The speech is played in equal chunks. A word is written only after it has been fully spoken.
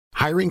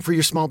Hiring for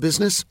your small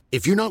business?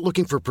 If you're not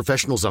looking for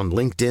professionals on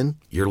LinkedIn,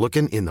 you're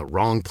looking in the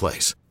wrong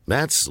place.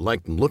 That's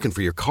like looking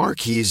for your car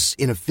keys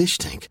in a fish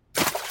tank.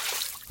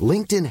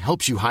 LinkedIn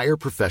helps you hire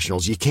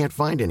professionals you can't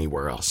find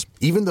anywhere else,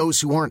 even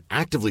those who aren't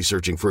actively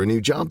searching for a new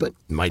job but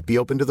might be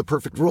open to the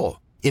perfect role.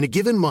 In a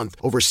given month,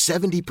 over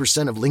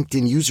 70% of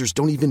LinkedIn users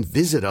don't even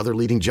visit other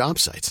leading job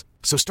sites.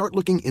 So start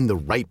looking in the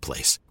right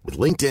place. With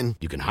LinkedIn,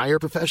 you can hire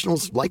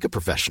professionals like a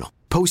professional.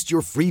 Post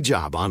your free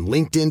job on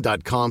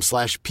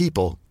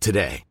linkedin.com/people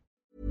today.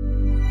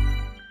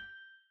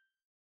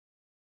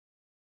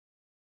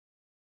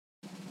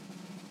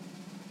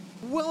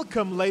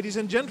 Welcome, ladies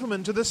and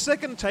gentlemen, to the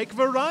Second Take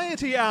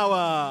Variety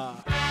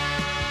Hour.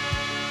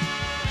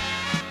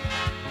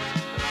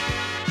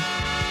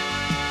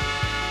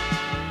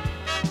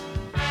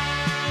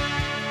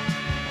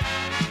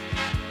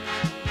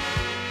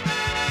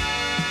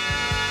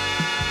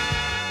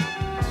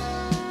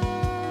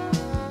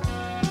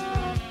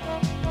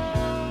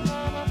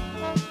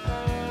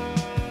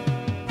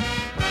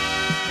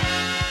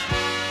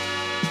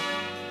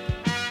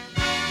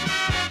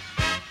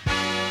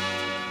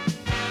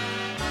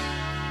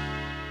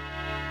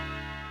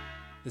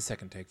 The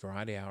Second Take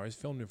Variety Hour is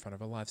filmed in front of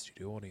a live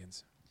studio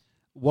audience.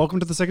 Welcome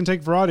to the Second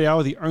Take Variety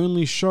Hour, the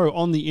only show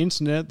on the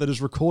internet that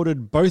is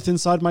recorded both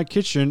inside my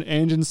kitchen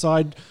and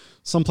inside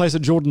someplace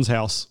at Jordan's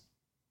house.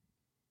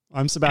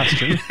 I'm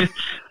Sebastian.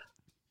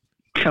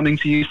 Coming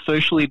to you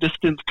socially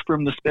distanced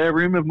from the spare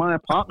room of my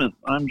apartment.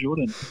 I'm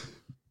Jordan.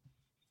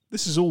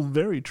 This is all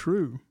very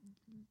true.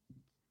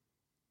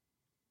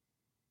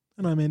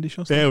 And I'm Andy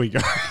Shostak. There we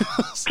go.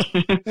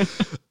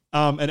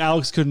 And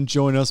Alex couldn't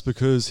join us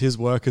because his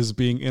work is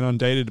being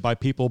inundated by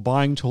people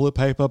buying toilet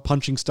paper,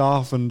 punching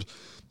staff, and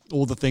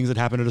all the things that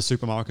happen at a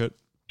supermarket.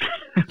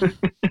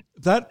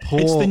 That poor...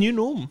 It's the new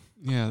norm.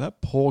 Yeah,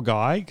 that poor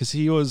guy, because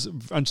he was,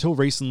 until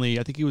recently,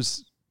 I think he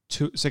was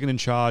second in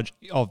charge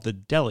of the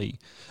deli,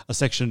 a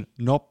section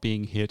not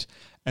being hit.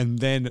 And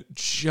then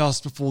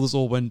just before this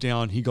all went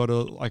down, he got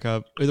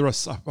either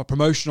a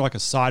promotion or like a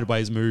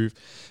sideways move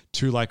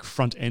to like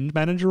front end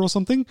manager or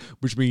something,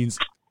 which means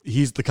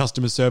he's the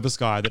customer service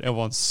guy that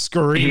everyone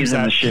screams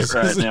at because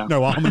right there's now.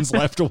 no almonds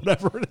left or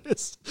whatever it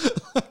is.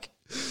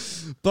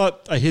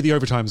 But I hear the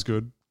overtime's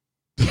good.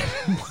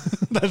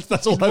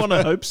 that's all I want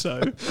to hope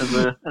so. As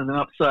an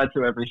upside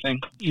to everything.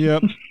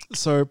 Yep.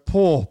 So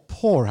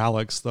poor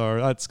Alex though.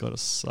 That's got to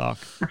suck.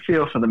 I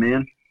feel for the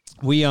man.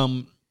 We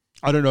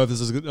I don't know if this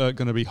is going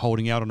to be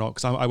holding out or not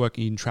because I work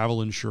in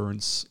travel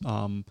insurance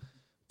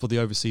for the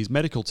overseas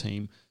medical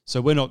team. So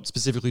we're not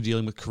specifically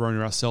dealing with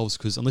corona ourselves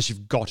because unless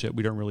you've got it,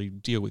 we don't really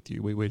deal with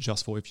you. We're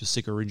just for if you're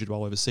sick or injured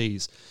while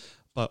overseas.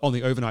 But on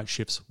the overnight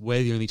shifts,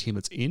 we're the only team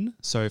that's in.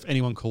 So if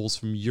anyone calls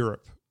from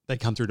Europe, they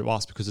come through to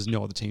us because there's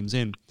no other teams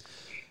in.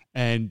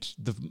 And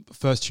the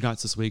first 2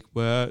 nights this week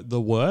were the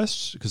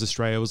worst because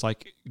Australia was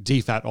like,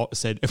 DFAT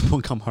said,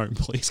 everyone come home,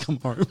 please come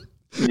home.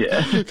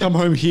 Yeah. Come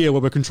home here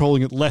where we're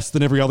controlling it less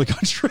than every other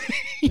country.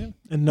 Yeah.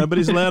 And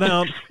nobody's allowed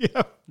out.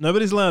 Yeah.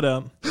 Nobody's allowed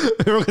out.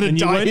 We're all going to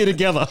die here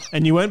together.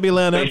 And you won't be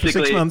allowed out for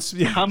 6 months.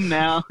 Yeah. Come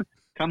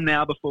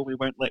now before we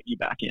won't let you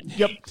back in.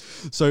 Yep.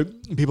 So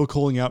people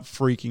calling in,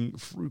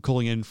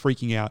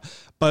 freaking out.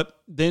 But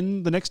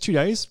then the next 2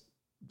 days,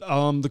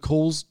 the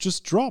calls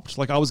just dropped.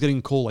 Like I was getting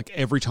a call like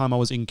every time I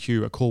was in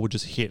queue, a call would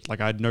just hit.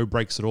 Like I had no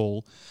breaks at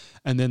all.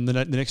 And then the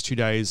next 2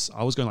 days,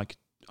 I was going like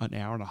an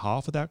hour and a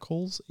half without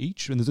calls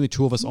each, and there's only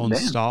 2 of us on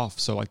staff,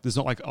 so like there's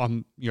not like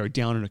I'm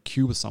down in a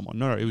queue with someone.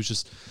 No, it was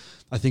just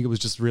I think it was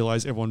just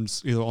realized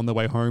everyone's either on their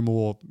way home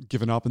or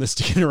given up and they're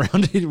sticking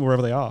around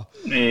wherever they are.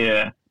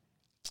 Yeah.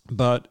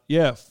 But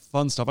yeah,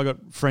 fun stuff. I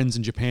got friends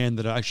in Japan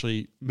that are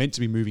actually meant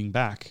to be moving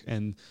back,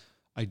 and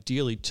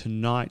ideally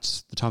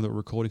tonight, the time that we're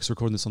recording, because we're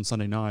recording this on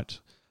Sunday night,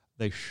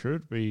 they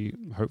should be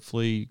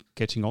hopefully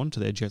getting on to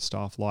their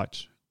Jetstar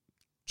flight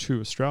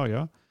to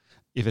Australia.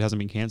 If it hasn't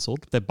been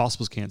cancelled, their bus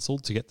was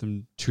cancelled to get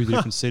them to the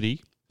different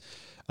city.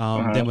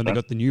 Then when they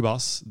got the new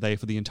bus,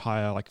 for the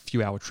entire like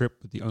few hour trip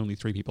with the only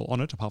 3 people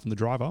on it, apart from the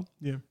driver.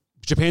 Yeah.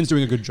 Japan's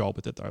doing a good job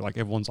with it though. Like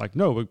everyone's like,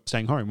 no, we're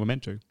staying home. We're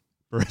meant to.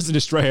 Whereas in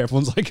Australia,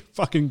 everyone's like,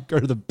 fucking go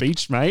to the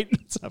beach, mate.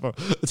 Let's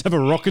have a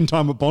rocking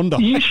time at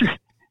Bondi.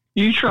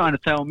 You trying to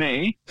tell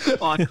me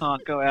I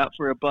can't go out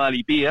for a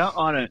bloody beer?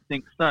 I don't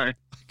think so.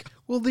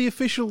 Well, the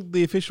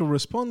official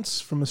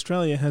response from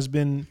Australia has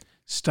been,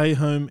 stay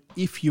home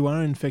if you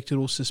are infected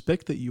or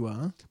suspect that you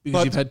are,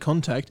 because you've had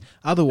contact.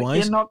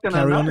 Otherwise,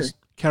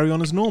 carry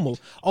on as normal.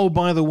 Oh,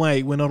 by the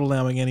way, we're not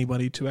allowing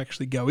anybody to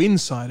actually go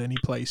inside any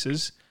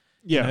places.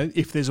 Yeah.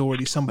 If there's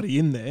already somebody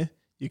in there,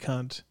 you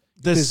can't.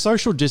 There's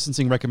social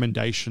distancing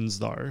recommendations,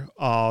 though.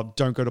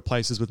 Don't go to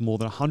places with more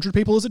than 100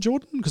 people, is it,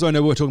 Jordan? Because I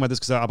know we're talking about this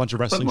because a bunch of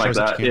wrestling shows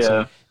have to cancel.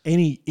 Yeah.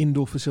 Any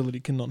indoor facility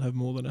cannot have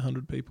more than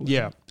 100 people.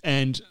 Yeah,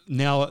 and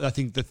now I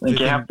think I think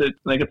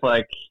it's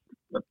like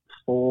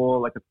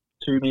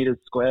 2 meters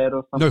squared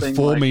or something. No,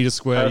 4 meters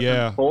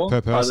square,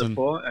 per person.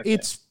 Okay.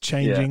 It's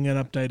changing and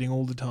updating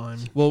all the time.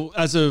 Well,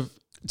 as of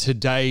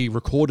today,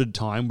 recorded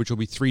time, which will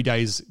be 3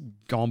 days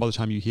gone by the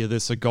time you hear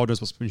this, so God knows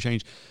what's been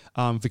changed.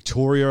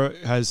 Victoria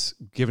has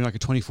given like a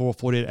 24 or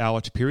 48 hour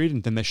period,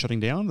 and then they're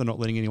shutting down. They're not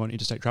letting anyone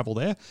interstate travel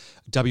there.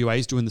 WA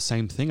is doing the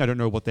same thing. I don't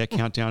know what their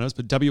countdown is,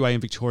 but WA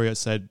and Victoria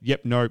said,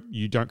 yep, no,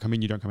 you don't come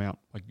in, you don't come out.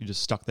 Like, you're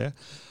just stuck there.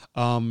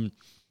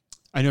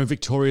 I know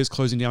Victoria is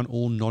closing down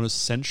all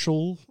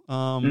non-essential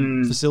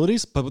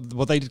facilities, but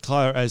what they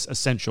declare as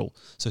essential.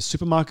 So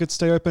supermarkets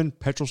stay open,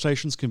 petrol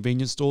stations,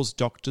 convenience stores,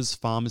 doctors,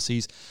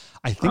 pharmacies.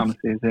 I think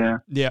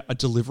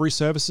delivery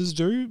services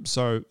do.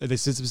 So they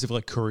said specifically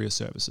like courier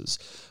services.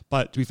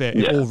 But to be fair,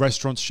 if all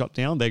restaurants shut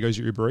down, there goes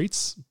your Uber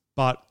Eats.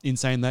 But in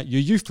saying that,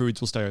 your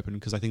Foods will stay open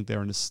because I think they're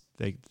going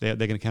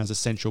to count as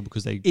essential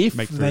because they make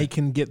food. If they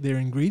can get their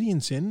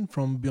ingredients in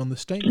from beyond the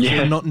state,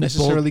 they're not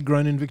necessarily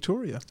grown in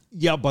Victoria.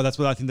 Yeah, but that's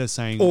what I think they're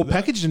saying. Or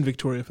packaged in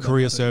Victoria. For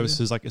courier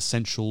services like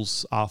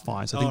essentials are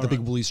fine. So I think the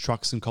big Woolies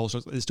trucks and Coles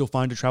trucks, they're still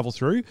fine to travel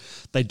through.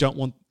 They don't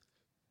want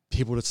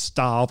people to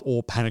starve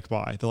or panic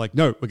buy. They're like,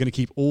 no, we're going to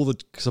keep all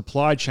the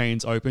supply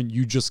chains open.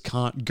 You just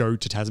can't go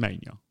to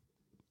Tasmania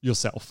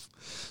yourself.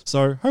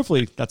 So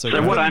hopefully that's okay.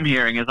 So what I'm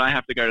hearing is I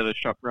have to go to the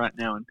shop right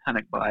now and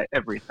panic buy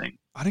everything.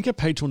 I don't get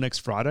paid till next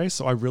Friday,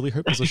 so I really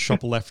hope there's a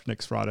shop left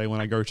next Friday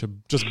when I go to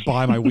just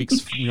buy my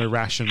week's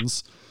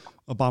rations.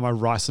 I'll buy my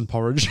rice and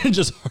porridge and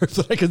just hope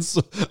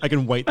that I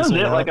can wait this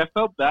all out. Like I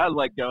felt bad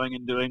like going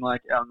and doing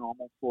like our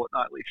normal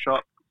fortnightly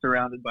shop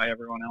surrounded by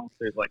everyone else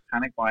who's like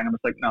panic buying. I'm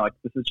just like, no, like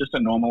this is just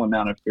a normal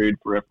amount of food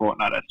for a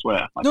fortnight, I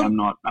swear. Like no, I'm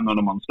not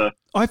a monster.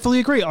 I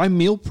fully agree. I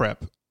meal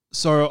prep.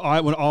 So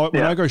when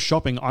I go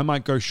shopping, I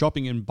might go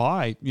shopping and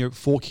buy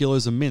 4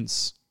 kilos of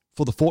mince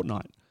for the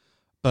fortnight,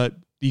 but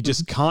you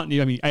just can't.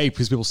 A,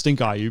 because people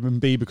stink eye you,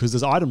 and B, because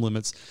there's item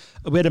limits.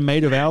 We had a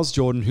mate of ours,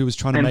 Jordan, who was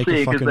trying to make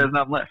a fucking. Because there's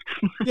none left.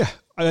 Yeah,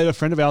 I had a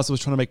friend of ours that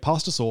was trying to make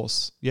pasta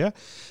sauce. Yeah,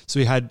 so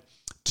he had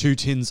 2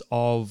 tins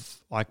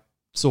of like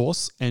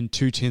sauce and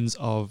 2 tins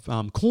of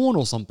corn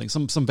or something,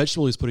 some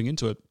vegetable he was putting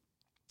into it,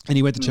 and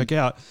he went to check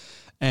out.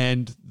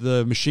 And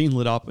the machine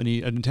lit up and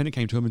an attendant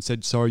came to him and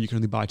said, sorry, you can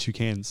only buy 2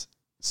 cans.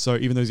 So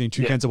even though he's getting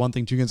 2 cans of one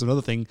thing, 2 cans of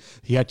another thing,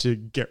 he had to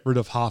get rid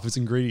of half his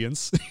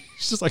ingredients.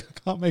 He's just like, I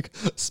can't make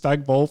a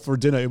spag bowl for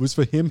dinner. It was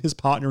for him, his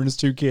partner, and his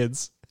 2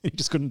 kids. He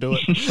just couldn't do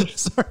it.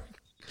 Sorry.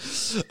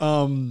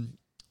 And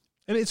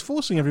it's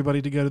forcing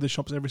everybody to go to the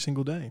shops every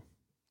single day.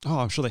 Oh,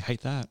 I'm sure they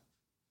hate that.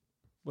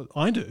 Well,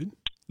 I do.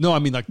 No, I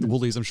mean like the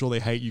Woolies. I'm sure they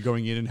hate you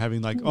going in and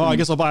having like, I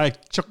guess I'll buy a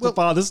chocolate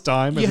bar this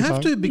time. You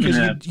have to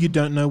because you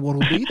don't know what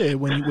will be there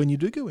when you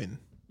do go in.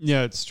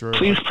 Yeah, it's true.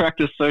 Please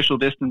practice social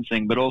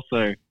distancing, but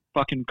also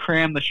fucking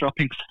cram the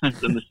shopping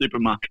centers and the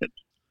supermarkets.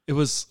 It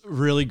was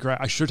really great.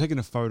 I should have taken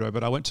a photo,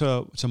 but I went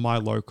to my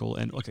local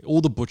and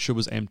all the butcher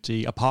was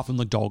empty apart from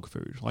the dog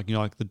food, like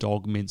the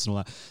dog mince and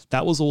all that.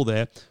 That was all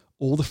there.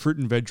 All the fruit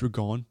and veg were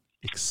gone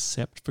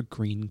except for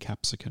green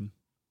capsicum.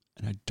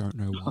 And I don't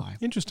know why.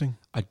 Interesting.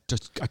 I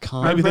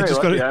can't. Maybe they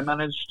just got it.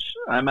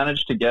 I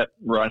managed to get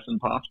rice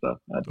and pasta.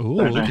 I don't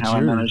know how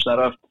I managed that.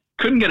 I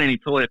couldn't get any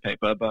toilet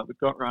paper, but we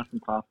got rice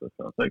and pasta,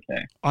 so it's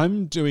okay.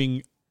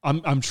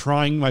 I'm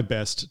trying my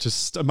best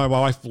to. My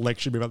wife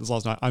lectured me about this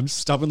last night. I'm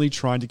stubbornly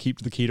trying to keep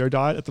to the keto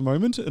diet at the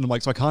moment, and I'm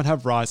like, so I can't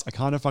have rice, I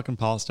can't have fucking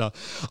pasta,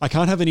 I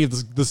can't have any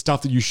of the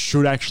stuff that you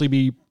should actually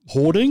be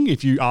hoarding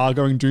if you are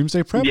going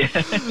doomsday prep. Yeah.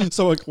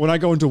 So like when I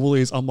go into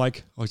Woolies, I'm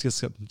like, I'll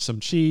just get some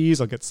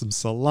cheese, I'll get some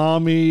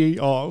salami,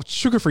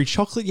 sugar-free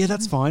chocolate, yeah,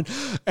 that's fine.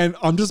 And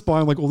I'm just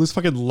buying like all this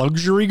fucking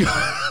luxury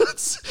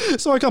goods.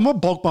 So like I'm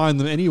not bulk buying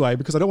them anyway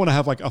because I don't want to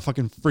have like a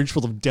fucking fridge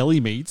full of deli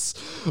meats,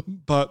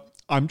 but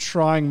I'm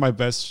trying my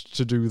best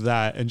to do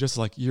that and just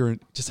like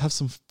have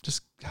some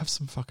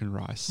fucking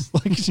rice.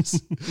 Like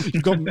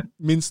you've got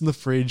mince in the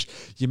fridge,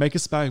 you make a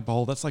spag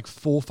bowl, that's like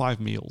 4 or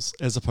 5 meals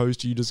as opposed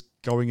to you just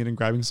going in and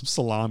grabbing some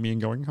salami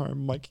and going home.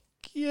 I'm like,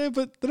 yeah,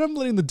 but then I'm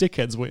letting the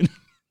dickheads win.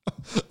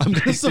 I'm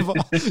going to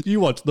survive.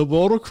 You watch, the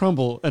world will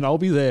crumble and I'll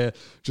be there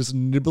just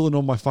nibbling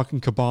on my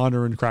fucking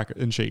cabana and cracker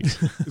and cheese.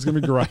 It's going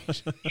to be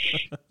great.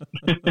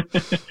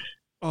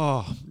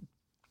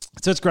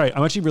 So it's great.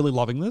 I'm actually really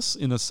loving this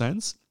in a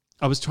sense.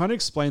 I was trying to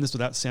explain this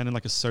without sounding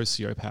like a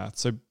sociopath.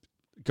 So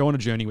go on a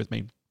journey with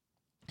me.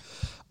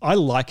 I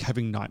like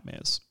having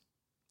nightmares.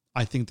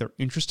 I think they're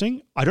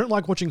interesting. I don't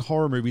like watching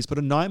horror movies, but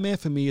a nightmare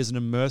for me is an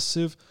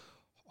immersive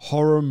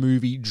horror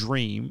movie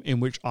dream in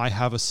which I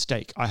have a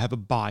stake. I have a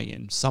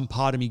buy-in. Some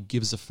part of me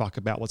gives a fuck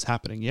about what's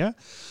happening, yeah?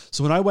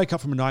 So when I wake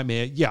up from a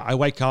nightmare, yeah, I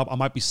wake up, I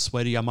might be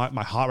sweaty,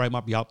 my heart rate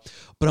might be up,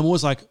 but I'm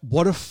always like,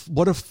 what a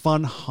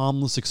fun,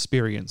 harmless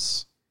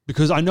experience.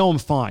 Because I know I'm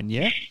fine,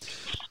 yeah?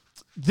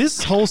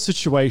 This whole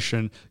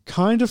situation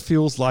kind of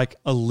feels like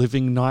a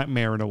living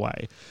nightmare in a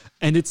way.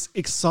 And it's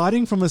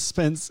exciting from a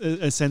sense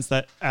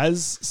that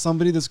as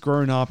somebody that's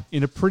grown up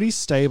in a pretty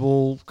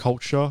stable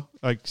culture,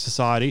 like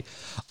society,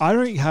 I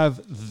don't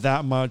have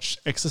that much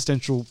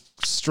existential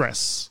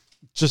stress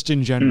just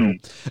in general.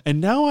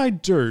 And now I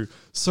do.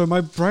 So my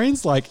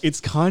brain's like,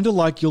 it's kind of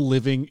like you're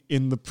living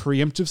in the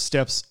preemptive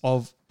steps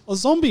of a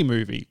zombie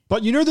movie.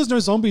 But you know there's no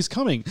zombies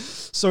coming.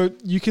 So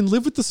you can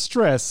live with the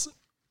stress,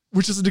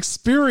 which is an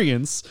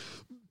experience,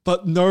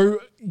 but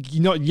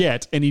not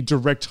yet any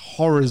direct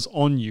horrors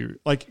on you.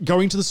 Like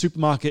going to the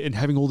supermarket and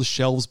having all the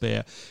shelves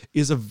bare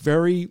is a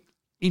very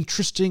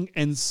interesting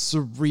and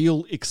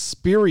surreal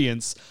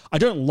experience. I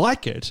don't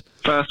like it.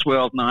 First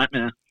world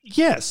nightmare.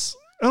 Yes.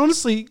 And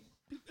honestly,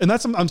 and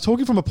I'm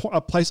talking from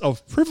a place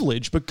of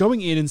privilege, but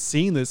going in and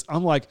seeing this,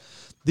 I'm like,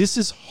 this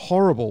is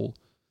horrible.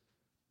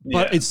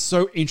 But it's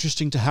so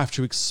interesting to have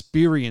to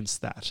experience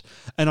that.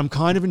 And I'm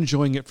kind of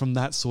enjoying it from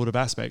that sort of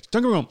aspect.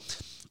 Don't get me wrong.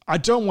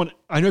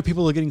 I know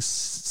people are getting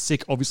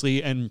sick,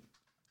 obviously, and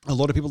a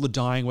lot of people are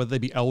dying, whether they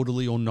be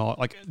elderly or not.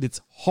 Like,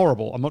 it's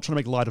horrible. I'm not trying to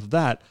make light of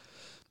that.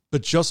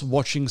 But just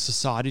watching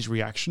society's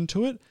reaction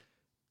to it,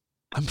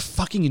 I'm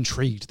fucking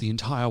intrigued the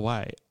entire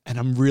way. And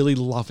I'm really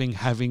loving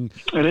having...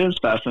 It is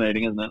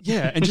fascinating, isn't it?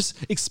 Yeah, and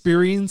just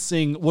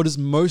experiencing what is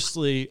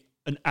mostly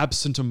an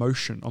absent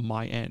emotion on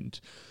my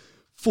end.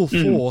 Full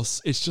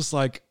force, it's just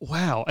like,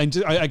 wow.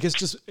 And I guess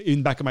just in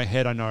the back of my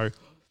head, I know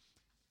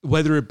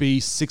whether it be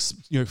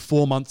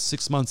 4 months,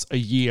 6 months, a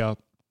year,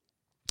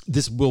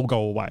 this will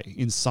go away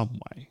in some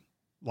way.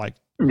 Like,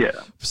 yeah.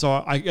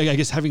 So I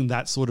guess having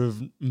that sort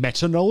of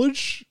meta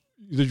knowledge,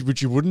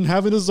 which you wouldn't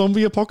have in a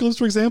zombie apocalypse,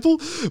 for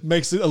example,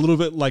 makes it a little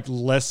bit like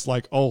less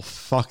like, oh,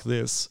 fuck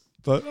this.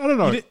 But I don't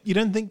know. You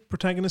don't think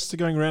protagonists are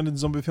going around in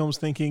zombie films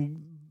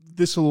thinking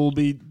this will all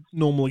be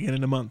normal again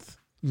in a month?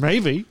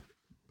 Maybe.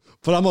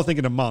 But I'm not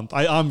thinking a month.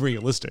 I'm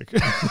realistic.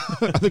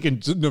 I'm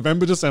thinking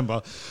November,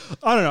 December.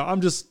 I don't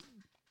know.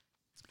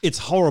 It's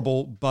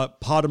horrible,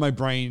 but part of my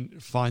brain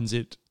finds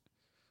it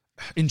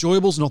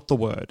enjoyable's not the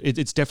word.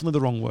 It's definitely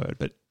the wrong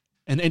word,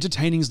 and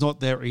entertaining's not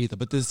there either.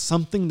 But there's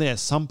something there,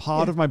 some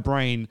part of my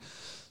brain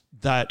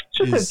that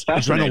is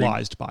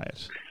adrenalized by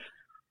it.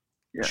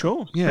 Yeah.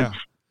 Sure. Yeah.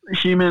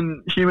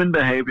 Human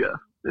behavior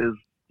is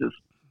just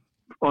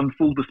on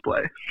full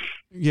display.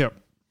 Yeah.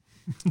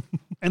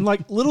 And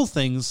like little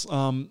things,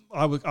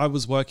 I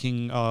was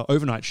working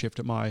overnight shift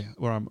at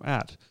where I'm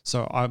at,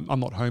 so I'm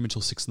not home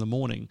until 6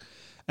 a.m,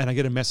 and I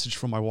get a message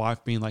from my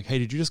wife being like, "Hey,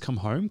 did you just come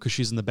home?" Because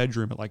she's in the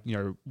bedroom at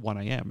 1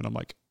 a.m, and I'm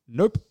like,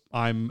 "Nope,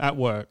 I'm at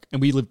work,"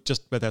 and we live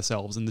just with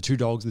ourselves and the two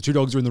dogs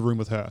are in the room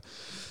with her,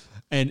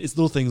 and it's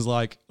little things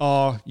like,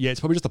 "Oh yeah, it's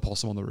probably just a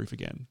possum on the roof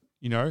again,"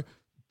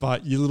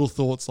 But your little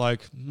thoughts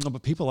like, no,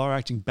 but people are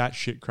acting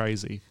batshit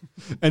crazy.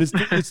 And it's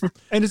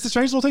the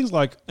strange little things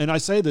like, and I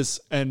say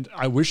this and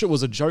I wish it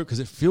was a joke because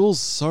it feels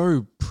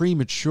so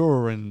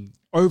premature and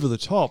over the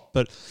top,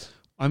 but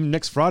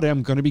next Friday,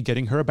 I'm going to be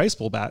getting her a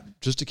baseball bat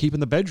just to keep in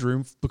the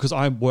bedroom because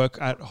I work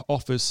at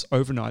office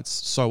overnights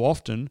so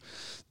often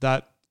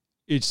that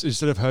it's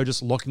instead of her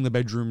just locking the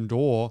bedroom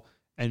door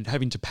and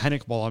having to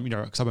panic while I'm,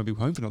 because I'm going to be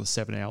home for another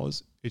 7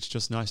 hours, it's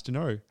just nice to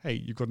know, hey,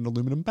 you've got an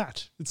aluminum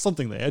bat. It's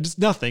something there. It's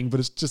nothing, but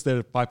it's just there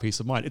to buy peace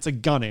of mind. It's a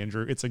gun,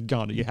 Andrew. It's a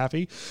gun. Are you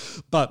happy?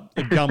 But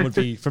a gun would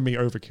be, for me,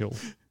 overkill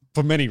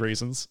for many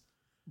reasons.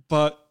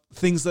 But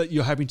things that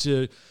you're having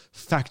to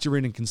factor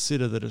in and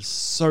consider that are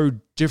so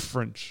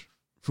different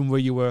from where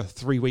you were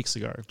 3 weeks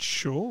ago.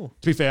 Sure.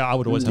 To be fair, I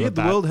would always have a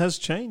bat. The world has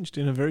changed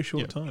in a very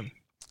short time.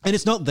 And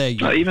it's not there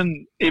yet.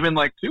 Even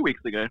like 2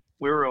 weeks ago,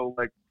 we were all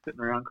like sitting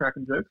around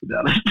cracking jokes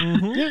about it.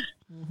 Mm-hmm. Yeah.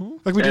 Mm-hmm.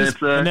 Like we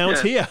just, and now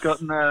it's here.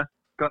 Gotten a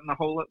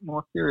whole lot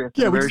more serious.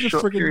 Yeah, in a very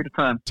short period of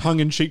time.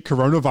 Tongue-in-cheek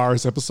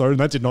coronavirus episode, and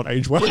that did not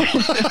age well.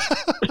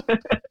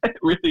 It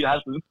really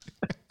hasn't.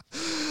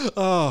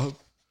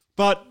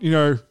 But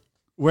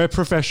we're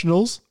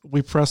professionals.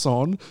 We press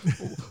on.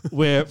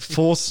 We're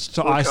forced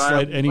to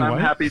isolate anyway. I'm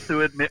happy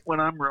to admit when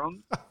I'm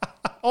wrong.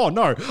 Oh,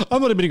 no.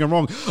 I'm not admitting I'm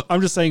wrong. I'm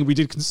just saying we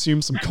did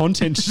consume some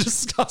content to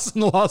discuss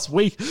in the last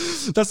week.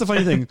 That's the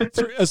funny thing.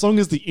 As long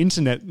as the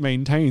internet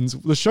maintains,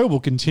 the show will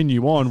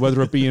continue on, whether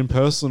it be in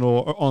person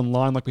or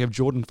online, like we have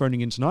Jordan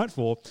phoning in tonight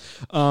for.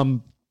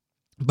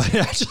 But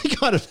it actually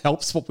kind of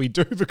helps what we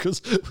do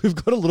because we've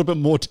got a little bit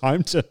more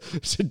time to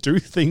do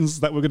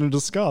things that we're going to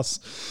discuss.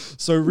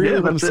 So really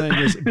what I'm saying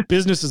is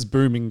business is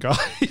booming,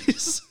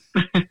 guys.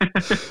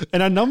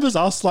 And our numbers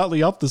are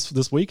slightly up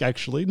this week,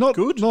 actually. Not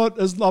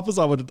as up as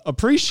I would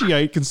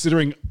appreciate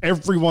considering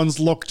everyone's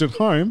locked at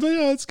home, but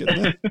yeah, it's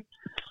getting there.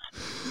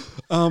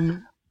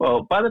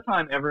 Well, by the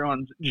time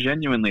everyone's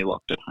genuinely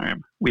locked at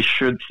home, we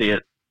should see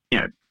it,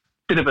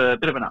 bit of an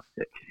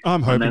uptick.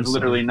 I'm hoping there's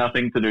literally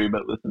nothing to do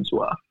but listen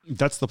to us.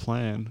 That's the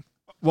plan.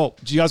 Well,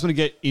 do you guys want to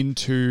get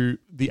into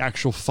the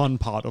actual fun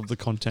part of the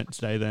content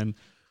today then?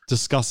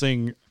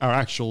 Discussing our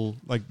actual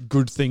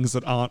good things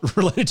that aren't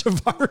related to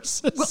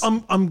viruses.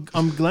 Well,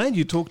 I'm glad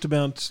you talked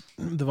about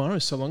the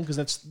virus so long because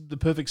that's the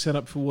perfect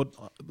setup for what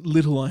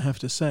little I have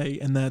to say,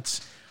 and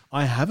that's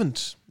I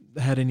haven't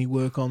had any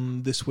work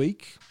on this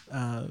week,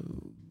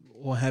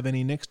 or have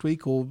any next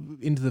week, or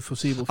into the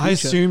foreseeable future. I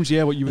assumed,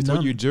 what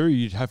you do,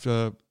 you'd have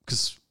to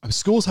because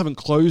schools haven't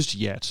closed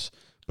yet.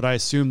 But I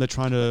assume they're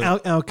trying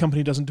to... Our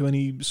company doesn't do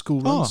any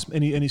school runs,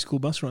 any school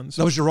bus runs.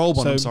 That was your old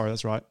one. I'm sorry,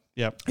 that's right.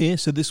 Yeah. Yeah,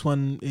 so this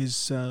one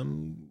is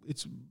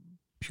it's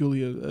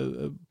purely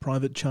a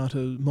private charter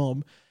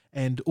mob,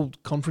 and all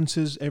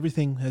conferences,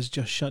 everything has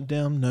just shut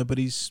down.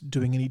 Nobody's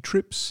doing any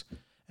trips,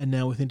 and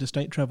now with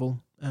interstate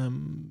travel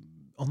on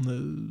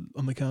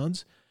the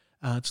cards,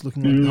 It's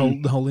looking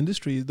like the whole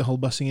industry, the whole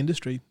busing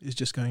industry, is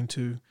just going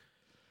to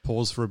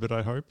pause for a bit,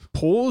 I hope.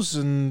 Pause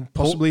and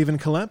possibly even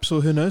collapse,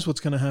 or who knows what's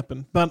going to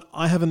happen. But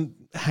I haven't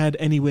had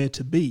anywhere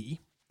to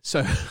be,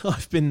 so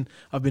I've been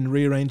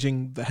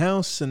rearranging the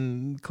house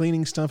and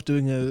cleaning stuff,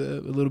 doing a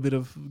little bit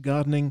of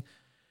gardening,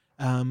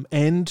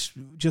 and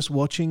just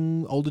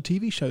watching older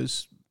TV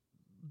shows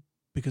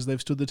because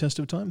they've stood the test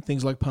of time.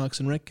 Things like Parks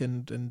and Rec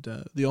and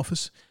The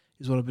Office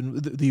is what I've been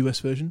the US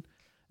version.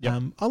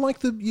 Yep. I like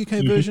the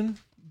UK version,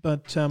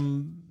 but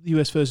the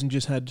US version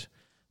just had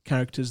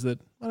characters that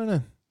I don't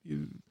know.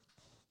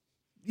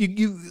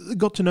 You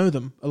got to know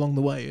them along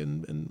the way,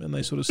 and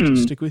they sort of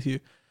stick with you.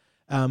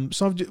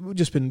 So I've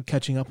just been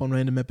catching up on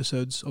random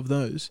episodes of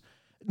those.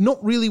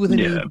 Not really with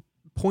any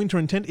point or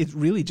intent. It's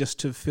really just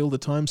to fill the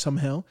time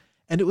somehow.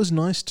 And it was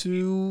nice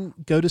to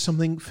go to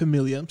something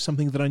familiar,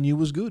 something that I knew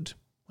was good.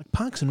 Like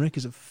Parks and Rec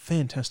is a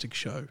fantastic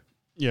show.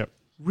 Yeah.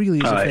 Really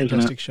is a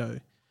fantastic show.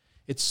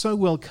 It's so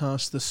well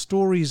cast. The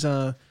stories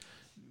are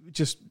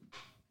just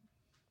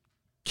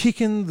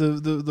kicking,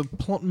 the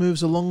plot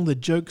moves along, the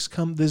jokes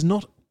come. There's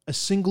not a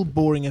single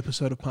boring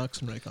episode of Parks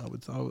and Rec, I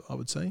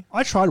would say.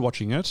 I tried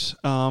watching it.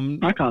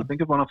 I can't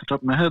think of one off the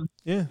top of my head.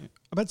 Yeah.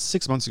 About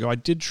 6 months ago, I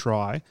did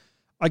try.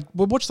 I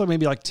watched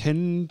maybe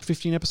 10,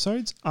 15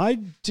 episodes. I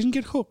didn't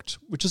get hooked,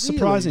 which is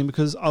surprising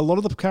because a lot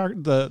of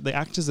the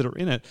actors that are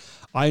in it,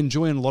 I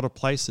enjoy in a lot of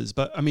places.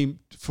 But, I mean,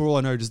 for all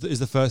I know, is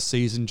the first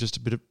season just a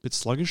bit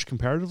sluggish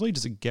comparatively?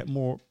 Does it get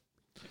more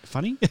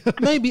funny?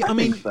 Maybe. I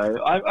mean, think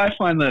so. I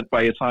find that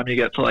by the time you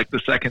get to the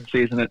second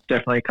season, it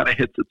definitely kind of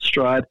hits its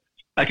stride.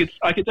 I could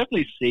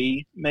definitely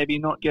see maybe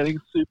not getting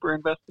super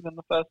invested in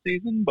the first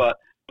season, but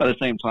by the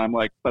same time,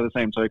 by the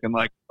same token,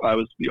 I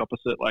was the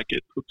opposite.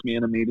 It hooked me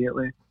in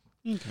immediately.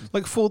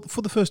 Okay. For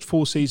the first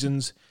 4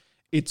 seasons,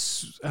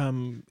 it's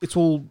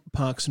all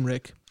Parks and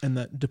Rec and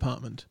that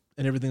department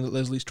and everything that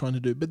Leslie's trying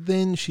to do. But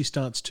then she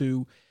starts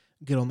to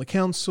get on the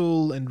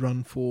council and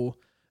run for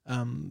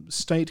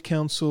state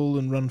council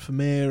and run for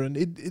mayor,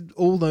 and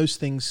all those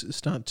things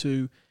start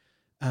to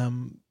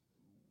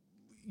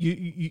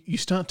you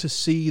start to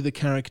see the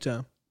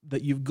character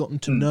that you've gotten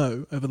to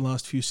know over the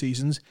last few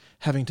seasons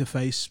having to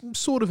face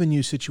sort of a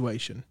new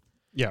situation.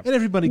 Yeah. And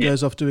everybody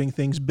goes off doing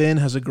things. Ben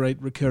has a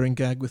great recurring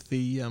gag with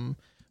the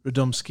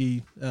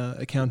Radomski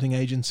accounting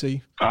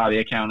agency. The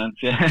accountants,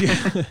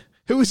 yeah.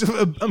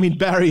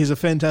 Barry is a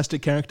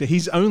fantastic character.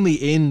 He's only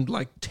in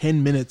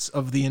 10 minutes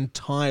of the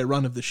entire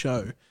run of the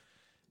show.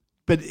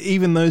 But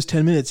even those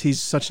 10 minutes,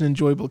 he's such an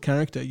enjoyable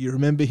character. You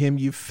remember him,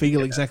 you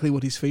feel exactly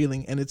what he's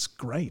feeling, and it's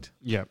great.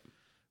 Yeah.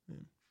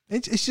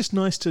 It's just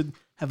nice to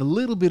have a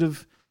little bit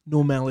of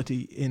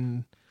normality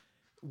in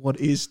what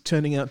is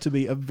turning out to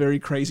be a very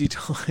crazy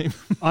time.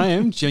 I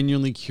am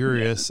genuinely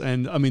curious,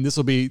 and I mean, this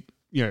will be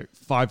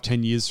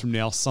 5-10 years from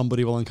now,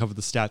 somebody will uncover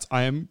the stats.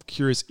 I am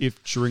curious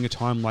if during a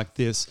time like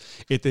this,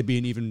 if there'd be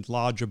an even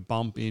larger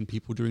bump in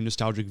people doing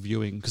nostalgic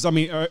viewing. Because, I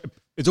mean,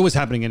 it's always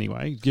happening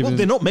anyway. Well,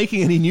 they're not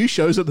making any new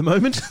shows at the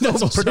moment.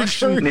 That's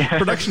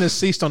production has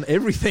ceased on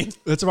everything.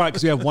 That's all right,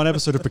 because we have one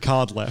episode of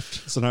Picard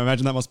left. So I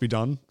imagine that must be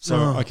done.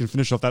 So I can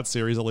finish off that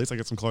series at least. I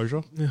get some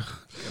closure.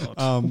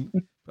 Oh,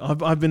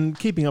 I've been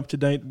keeping up to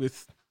date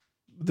with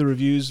the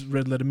reviews,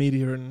 Red Letter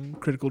Media and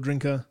Critical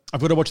Drinker.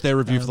 I've got to watch their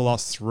review for the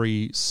last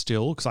 3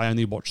 still, because I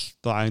only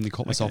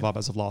caught myself up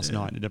as of last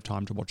night. I didn't have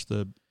time to watch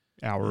the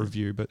hour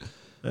review, but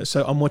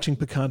so I'm watching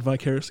Picard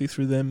vicariously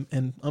through them,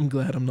 and I'm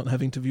glad I'm not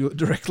having to view it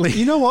directly.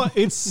 You know what?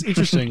 It's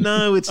interesting.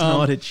 No, it's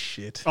not. It's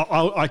shit.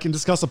 I can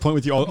discuss a point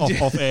with you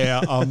off air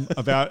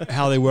about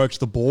how they worked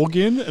the Borg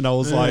in, and I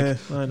was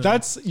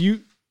that's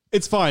you.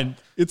 It's fine.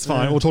 It's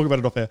fine. We'll talk about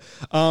it off air.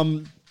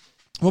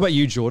 What about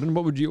you, Jordan?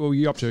 What were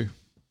you up to?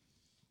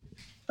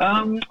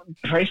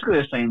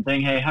 Basically the same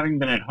thing. Hey, having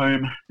been at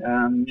home,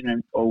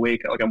 all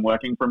week, I'm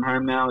working from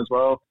home now as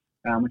well,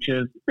 which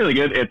is really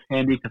good. It's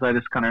handy because I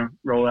just kind of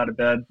roll out of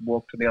bed,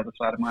 walk to the other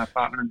side of my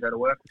apartment and go to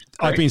work.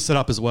 I've been set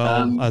up as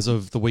well as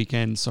of the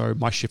weekend, so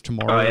my shift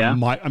tomorrow.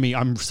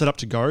 I'm set up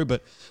to go,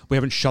 but we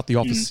haven't shut the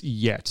office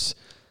yet. So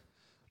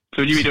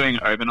would you be doing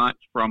overnights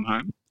from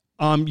home?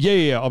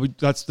 Yeah.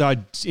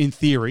 That's in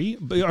theory,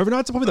 but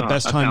overnight's probably the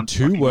best time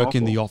to work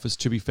in the office.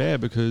 To be fair,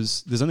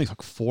 because there's only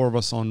 4 of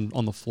us on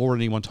the floor at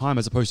any one time,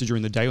 as opposed to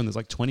during the day when there's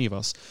 20 of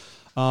us.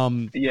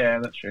 Yeah,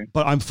 that's true.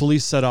 But I'm fully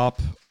set up.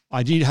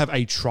 I did have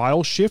a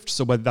trial shift,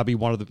 so whether that be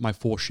one of my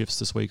 4 shifts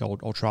this week,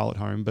 I'll trial at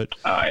home. But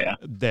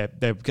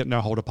they're getting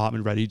our whole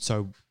department ready.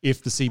 So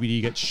if the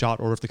CBD gets shut,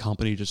 or if the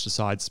company just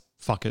decides,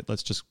 fuck it,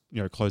 let's just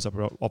close up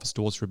our office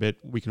doors for a bit,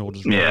 we can all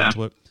just roll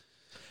into it.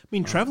 I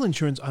mean, travel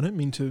insurance. I don't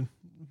mean to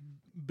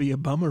be a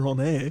bummer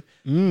on air,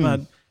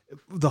 but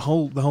the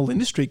whole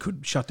industry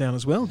could shut down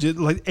as well.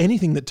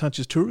 Anything that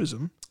touches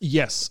tourism,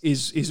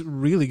 is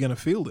really going to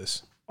feel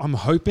this. I'm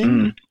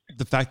hoping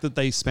the fact that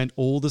they spent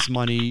all this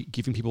money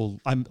giving people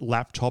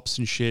laptops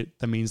and shit,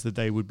 that means that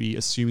they would be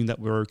assuming that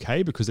we're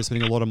okay, because they're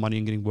spending a lot of money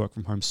in getting work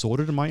from home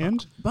sorted on my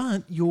end.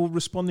 But you're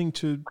responding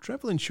to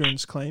travel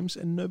insurance claims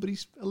and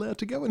nobody's allowed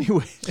to go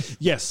anywhere.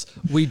 Yes,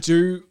 we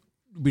do.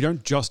 we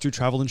don't just do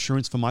travel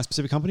insurance for my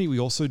specific company. We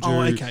also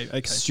do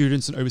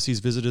students and overseas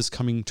visitors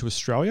coming to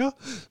Australia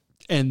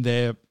and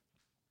their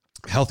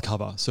health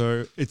cover.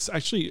 So it's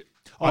actually...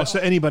 so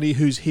anybody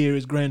who's here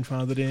is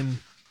grandfathered in.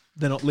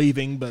 They're not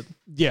leaving, but...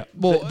 Yeah,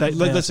 well,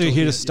 let's say you're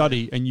here to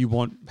study and you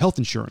want health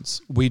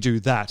insurance. We do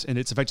that, and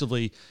it's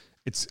effectively...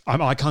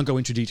 I can't go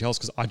into details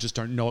because I just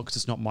don't know it because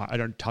it's not I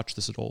don't touch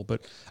this at all.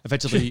 But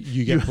effectively,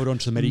 you get put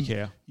onto the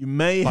Medicare. You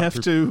may have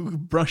to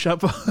brush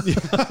up well,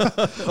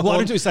 I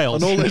don't do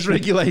sales. On all those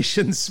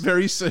regulations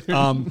very soon.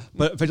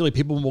 But effectively,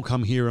 people will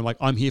come here and like,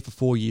 I'm here for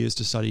 4 years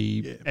to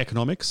study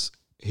economics.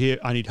 Here,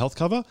 I need health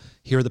cover.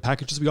 Here are the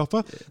packages we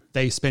offer. Yeah.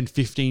 They spend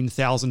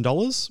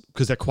 $15,000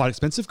 because they're quite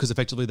expensive because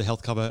effectively the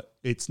health cover,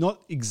 it's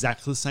not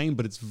exactly the same,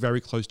 but it's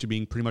very close to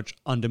being pretty much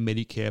under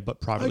Medicare,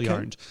 but privately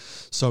owned.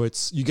 So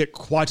you get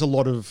quite a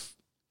lot of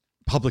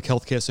public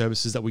healthcare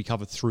services that we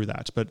cover through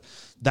that. But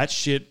that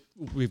shit,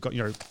 we've got,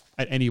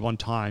 at any one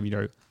time,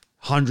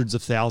 hundreds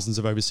of thousands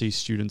of overseas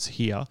students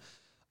here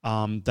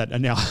that are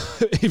now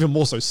even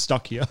more so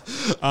stuck here.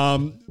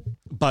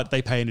 But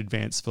they pay in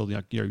advance for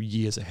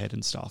years ahead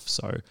and stuff.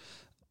 So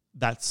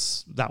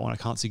that's that one I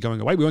can't see going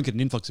away. We won't get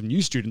an influx of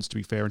new students, to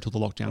be fair, until the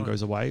lockdown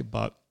goes away.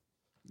 But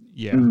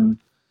yeah,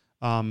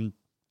 I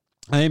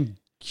am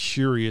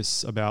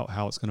curious about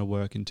how it's going to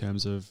work in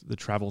terms of the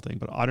travel thing.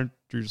 But I don't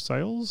do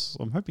sales.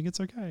 So I'm hoping it's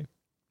okay.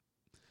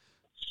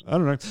 I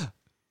don't know.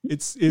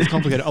 It's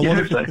complicated.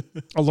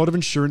 A lot of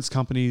insurance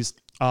companies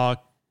are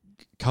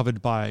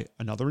covered by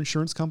another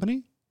insurance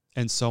company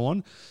and so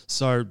on.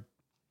 So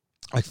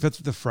I forget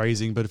the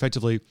phrasing, but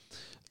effectively,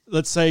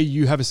 let's say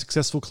you have a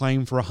successful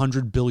claim for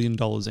 $100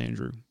 billion,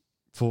 Andrew,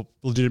 for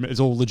legitimate, it's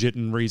all legit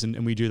and reason,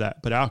 and we do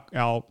that. But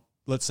our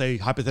let's say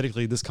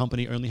hypothetically, this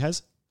company only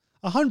has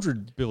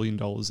 $100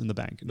 billion in the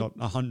bank, not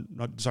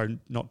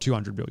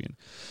 $200 billion.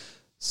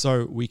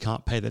 So we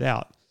can't pay that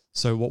out.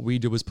 So what we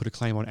do is put a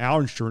claim on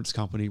our insurance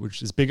company,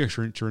 which is bigger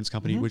insurance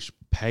company, which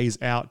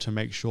pays out to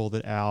make sure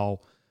that our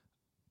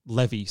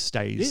levy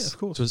stays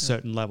to a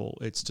certain level.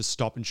 It's to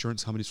stop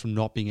insurance companies from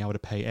not being able to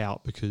pay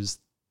out because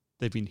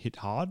they've been hit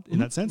hard in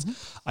that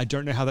sense. I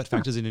don't know how that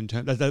factors in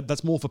terms.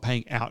 That's more for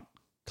paying out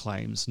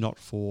claims, not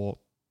for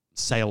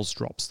sales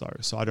drops though.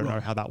 So I don't know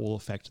how that will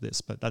affect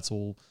this, but that's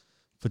all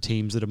for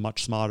teams that are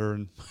much smarter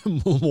and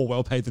more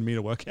well paid than me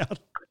to work out.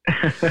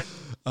 So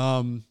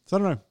I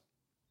don't know.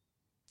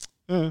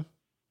 Yeah,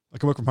 I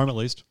can work from home at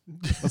least.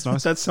 That's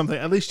nice. That's something.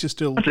 At least you're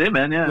still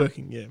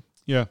working.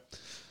 Yeah.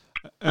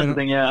 That's the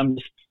thing. I'm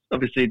just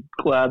obviously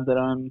glad that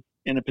I'm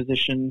in a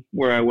position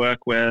where I work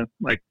where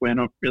like we're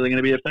not really going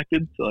to be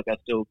affected. So like I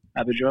still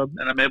have a job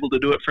and I'm able to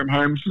do it from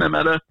home no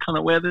matter kind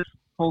of where this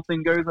whole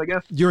thing goes, I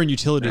guess. You're in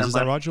utilities, is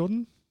that right,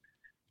 Jordan?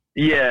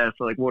 Yeah,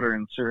 so like water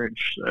and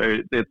sewage.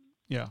 So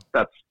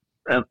that's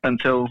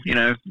until,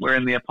 we're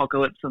in the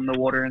apocalypse and the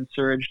water and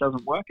sewage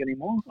doesn't work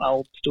anymore,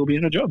 I'll still be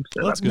in a job.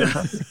 So that's good.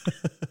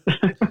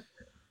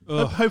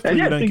 Hopefully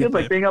you don't get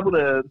being able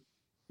to,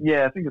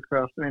 fingers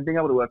crossed. I mean, being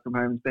able to work from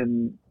home has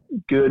been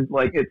good.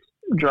 Like, it's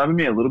driving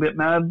me a little bit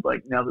mad,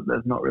 like, now that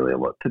there's not really a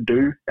lot to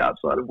do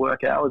outside of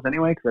work hours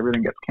anyway, because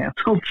everything gets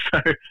cancelled.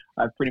 So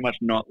I've pretty much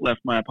not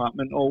left my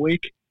apartment all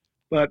week.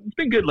 But it's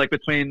been good, like,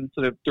 between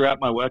sort of throughout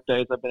my work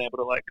days, I've been able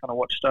to, like, kind of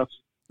watch stuff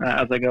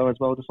as I go as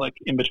well, just, like,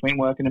 in between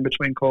work and in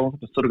between calls.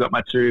 I've sort of got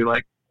my two,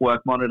 like,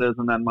 work monitors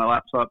and then my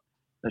laptop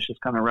that's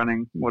just kind of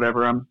running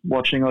whatever I'm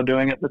watching or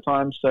doing at the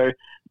time. So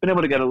I've been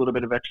able to get a little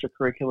bit of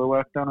extracurricular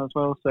work done as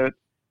well. So it's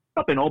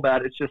not been all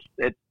bad. It's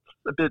a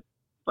bit,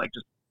 like,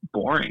 just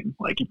boring.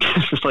 Like,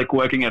 it's just like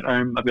working at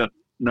home. I've got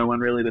no one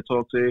really to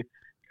talk to.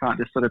 Can't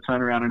just sort of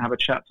turn around and have a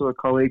chat to a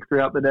colleague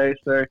throughout the day.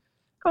 So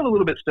kind of a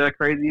little bit stir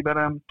crazy, but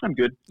I'm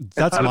good.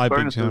 That's my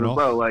big turn off.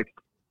 Well, like,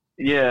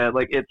 yeah,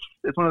 like it's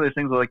one of those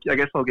things where, like, I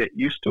guess I'll get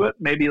used to it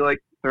maybe like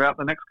throughout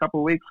the next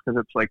couple of weeks, because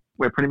it's like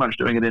we're pretty much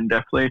doing it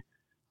indefinitely.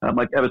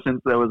 Like, ever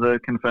since there was a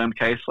confirmed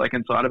case like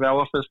inside of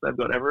our office, they've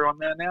got everyone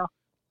there now.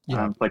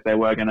 Yeah. It's like they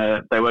were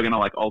gonna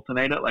like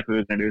alternate it. Like, we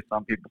were gonna do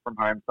some people from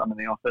home, some in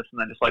the office,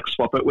 and then just like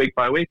swap it week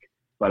by week.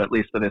 But at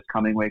least for this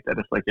coming week, they're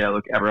just like, yeah,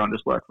 look, everyone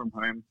just work from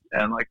home,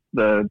 and like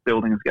the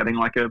building is getting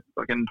like a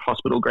fucking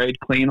hospital grade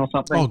clean or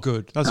something. Oh,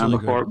 good. That's really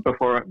good.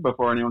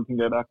 Before anyone can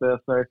go back there.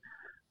 So,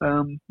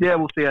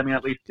 we'll see. I mean,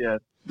 at least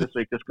this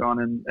week just gone,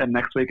 and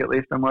next week at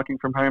least I'm working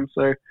from home.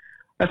 So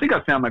I think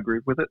I've found my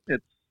groove with it.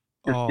 It's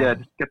just it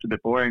just gets a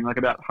bit boring. Like,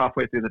 about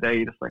halfway through the day,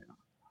 you're just like.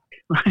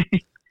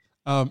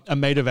 A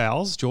mate of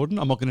ours, Jordan,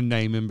 I'm not going to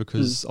name him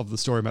because of the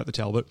story I'm about to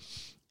tell, but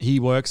he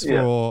works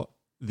for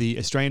the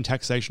Australian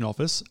Taxation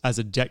Office as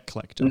a debt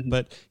collector,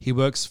 but he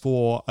works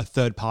for a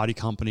third-party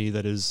company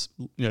that is,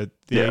 the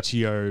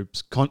ATO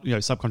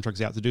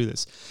subcontracts out to do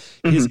this.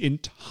 His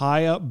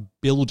entire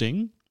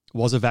building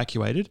was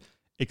evacuated,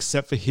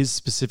 except for his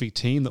specific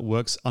team that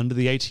works under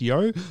the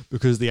ATO,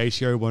 because the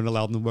ATO won't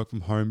allow them to work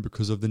from home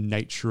because of the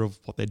nature of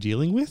what they're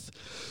dealing with.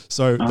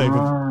 So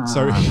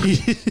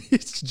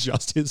it's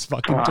just his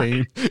fucking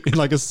team in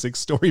like a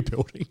 6-story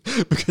building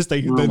because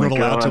they're not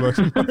allowed to work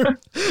from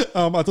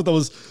home. I thought that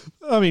was,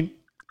 I mean,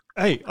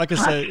 hey, like I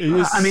said, it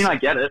is. I mean, I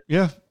get it.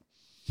 Yeah.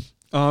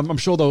 I'm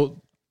sure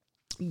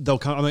they'll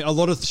come. I mean, a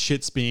lot of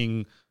shit's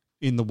being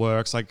in the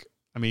works. Like,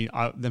 I mean,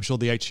 I'm sure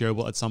the HTO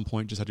will at some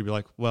point just have to be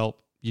like, well,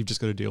 you've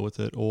just got to deal with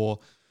it. Or,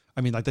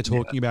 I mean, like they're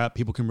talking about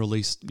people can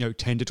release,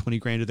 10 to 20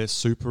 grand of their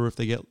super if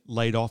they get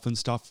laid off and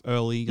stuff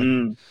early.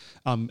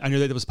 I know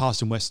that was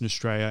passed in Western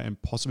Australia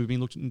and possibly being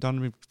looked at and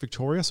done in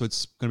Victoria, so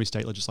it's going to be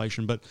state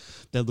legislation. But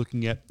they're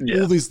looking at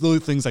all these little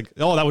things like,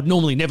 oh, that would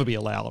normally never be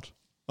allowed.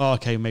 Oh,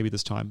 okay, maybe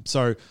this time.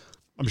 So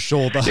I'm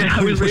sure that. Yeah,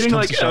 I was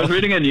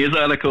reading a news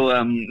article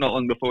not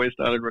long before we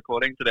started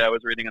recording today. I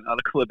was reading an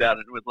article about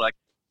it. It was like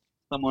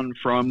someone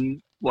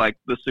from like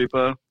the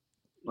super,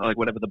 like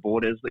whatever the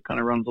board is that kind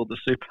of runs all the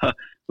super,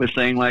 was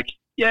saying like,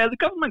 yeah, the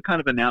government kind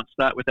of announced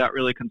that without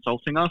really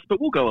consulting us, but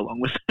we'll go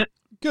along with it.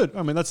 Good.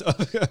 I mean, I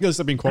guess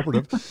they're being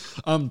cooperative.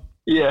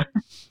 Yeah.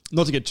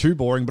 Not to get too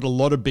boring, but a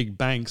lot of big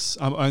banks,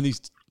 I only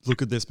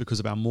look at this because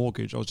of our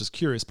mortgage. I was just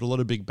curious, but a lot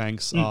of big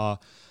banks are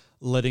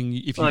letting,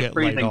 if you get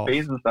laid off.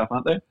 Freezing fees and stuff,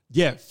 aren't they?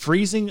 Yeah,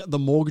 freezing the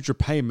mortgage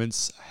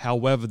repayments.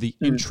 However, the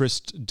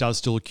interest does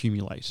still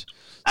accumulate.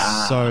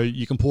 So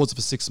you can pause it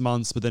for 6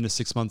 months, but then a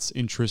 6 months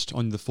interest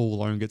on the full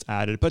loan gets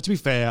added. But to be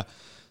fair,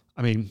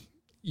 I mean,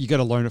 you get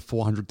a loan of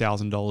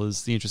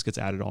 $400,000, the interest gets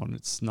added on.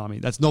 It's not, I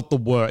mean, that's not the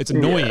worst. It's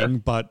annoying,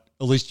 but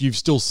at least you've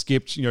still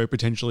skipped,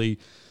 potentially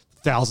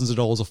thousands of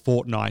dollars a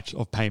fortnight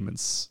of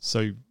payments.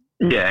 So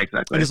yeah,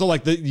 exactly. And it's not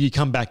like you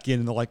come back in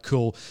and they're like,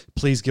 cool,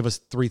 please give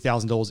us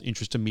 $3,000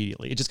 interest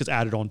immediately. It just gets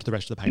added on to the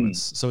rest of the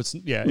payments. So it's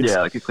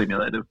like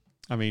accumulative.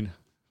 I mean,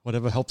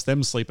 whatever helps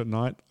them sleep at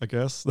night, I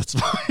guess. That's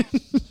fine.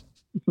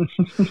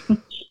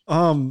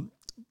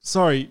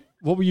 Sorry,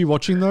 what were you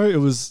watching though? It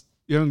was,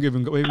 you haven't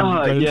even we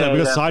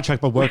got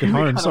sidetracked by work at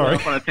home. Sorry.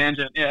 On a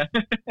tangent, yeah.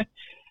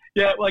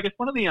 Yeah, well, I guess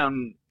one of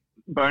the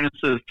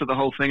bonuses to the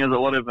whole thing is a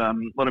lot of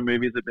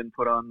movies have been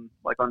put on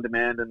like on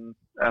demand and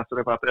sort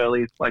of up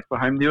early, like for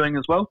home viewing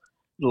as well.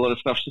 A lot of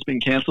stuff's just been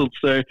cancelled.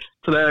 So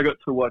today I got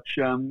to watch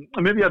a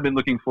movie I've been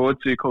looking forward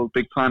to called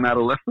Big Time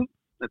Adolescence.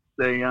 It's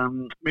a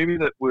movie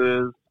that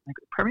was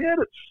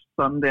premiered at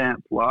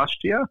Sundance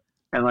last year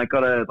and like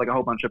got a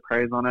whole bunch of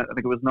praise on it. I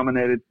think it was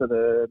nominated for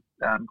the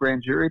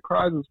Grand Jury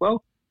Prize as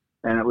well.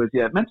 And it was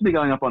meant to be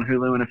going up on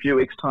Hulu in a few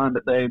weeks' time,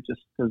 but they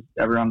just, because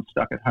everyone's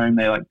stuck at home,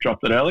 they like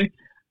dropped it early.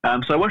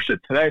 So I watched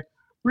it today.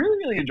 Really,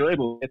 really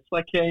enjoyable. It's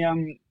like a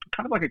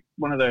kind of like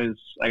one of those,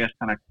 I guess,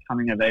 kind of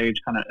coming of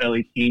age, kind of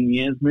early teen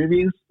years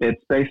movies.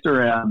 It's based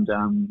around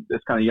this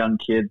kind of young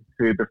kid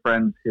who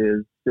befriends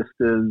his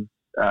sister's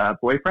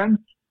boyfriend,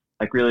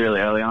 like really,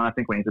 really early on. I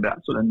think when he's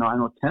about sort of 9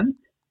 or 10,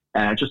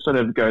 and it just sort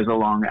of goes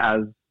along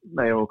as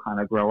they all kind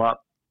of grow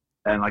up,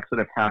 and like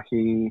sort of how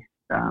he,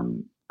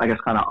 I guess,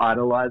 kind of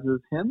idolizes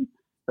him.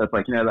 So it's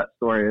like, that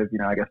story of,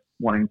 I guess,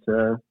 wanting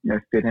to,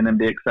 fit in and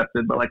be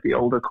accepted by like the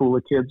older,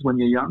 cooler kids when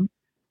you're young.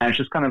 And it's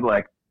just kind of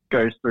like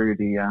goes through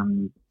the,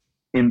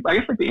 I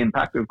guess like the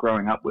impact of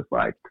growing up with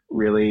like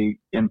really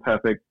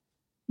imperfect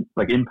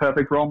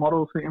role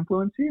models who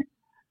influence you.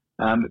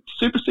 It's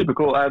super, super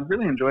cool. I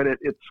really enjoyed it.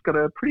 It's got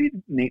a pretty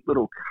neat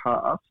little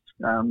cast.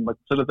 Like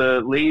sort of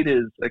the lead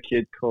is a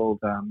kid called,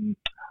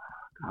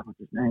 what's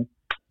his name?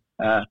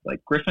 Like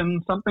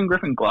Griffin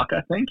Gluck,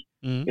 I think.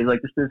 He's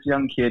like just this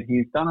young kid.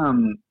 He's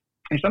done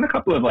a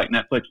couple of like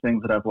Netflix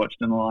things that I've watched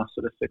in the last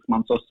sort of 6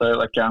 months or so,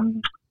 like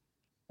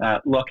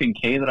Lock and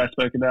Key that I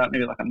spoke about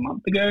maybe like a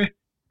month ago.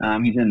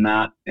 He's in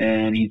that,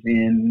 and he's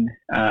in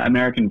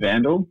American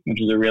Vandal,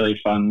 which is a really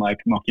fun like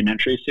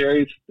mockumentary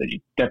series that you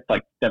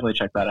definitely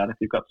check that out if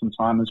you've got some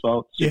time as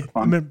well. It's super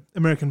fun.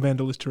 American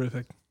Vandal is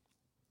terrific.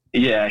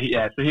 Yeah.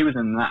 So he was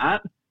in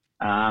that.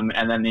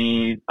 And then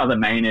the other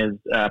main is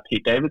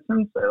Pete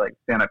Davidson, so like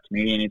stand-up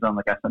comedian. He's on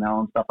like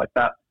SNL and stuff like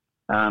that.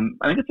 I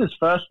think it's his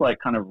first like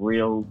kind of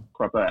real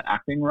proper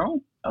acting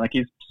role. And, like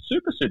he's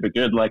super, super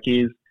good. Like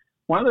he's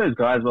one of those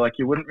guys where like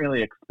you wouldn't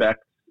really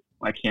expect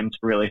like him to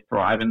really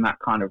thrive in that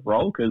kind of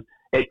role, because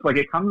it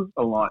comes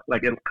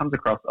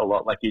across a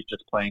lot like he's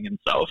just playing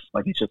himself.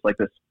 Like he's just like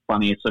this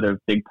funny sort of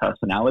big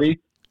personality,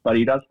 but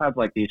he does have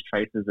like these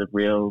traces of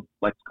real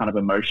like kind of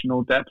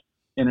emotional depth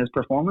in his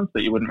performance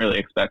that you wouldn't really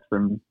expect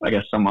from, I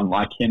guess, someone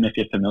like him if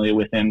you're familiar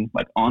with him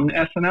like on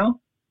SNL.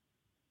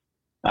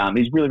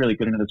 He's really, really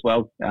good in it as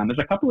well. There's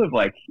a couple of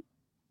like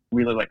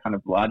really like kind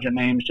of larger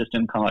names just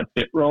in kind of like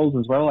bit roles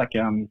as well. Like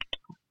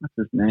what's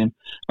his name?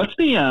 What's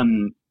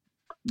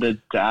the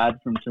dad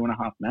from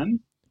 2.5 Men?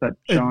 Is that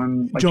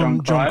John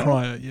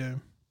Cryer? Yeah.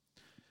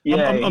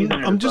 Yeah.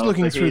 I'm just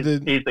looking through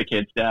he's the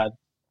kid's dad.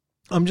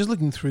 I'm just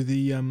looking through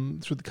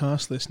the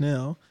cast list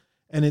now.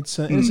 And it's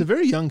a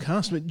very young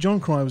cast. But John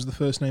Cryer was the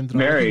first name that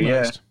I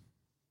recognized.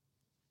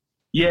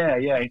 Yeah.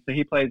 So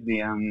he plays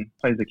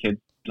the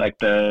kid, like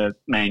the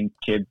main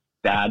kid's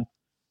dad.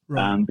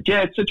 Right. But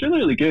yeah, it's really,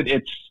 really good.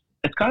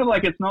 It's kind of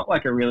like, it's not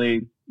like a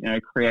really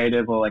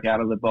creative or like out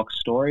of the box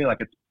story. Like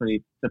it's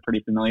a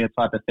pretty familiar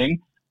type of thing.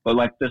 But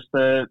like just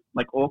the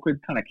like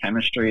awkward kind of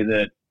chemistry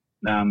that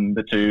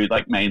the two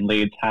like main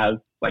leads have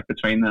like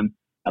between them,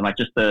 and like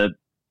just the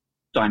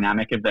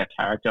dynamic of their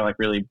character like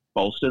really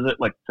bolsters it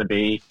like to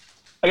be,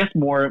 I guess,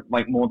 more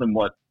than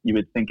what you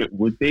would think it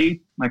would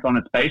be, like on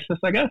its basis,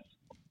 I guess.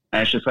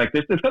 And it's just like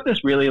this. It's got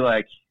this really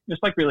like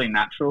just like really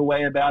natural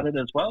way about it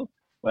as well,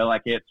 where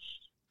like it's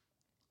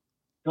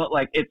not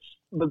like it's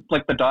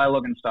like the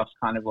dialogue and stuff's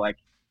kind of like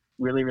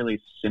really,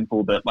 really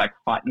simple, but like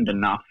heightened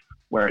enough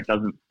where it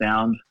doesn't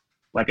sound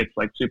like it's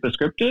like super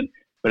scripted,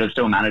 but it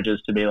still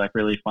manages to be like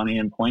really funny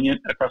and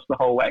poignant across the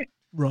whole way.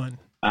 Right.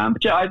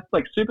 But yeah, I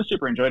like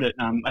super enjoyed it.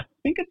 I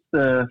think it's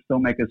the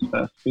filmmaker's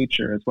first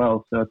feature as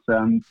well, so it's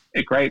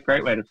a great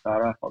way to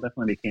start off. I'll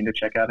definitely be keen to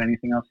check out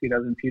anything else he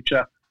does in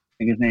future. I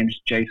think his name's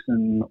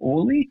Jason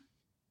Orley.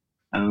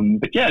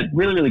 But yeah,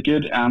 really, really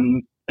good.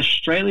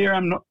 Australia,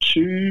 I'm not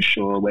too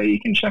sure where you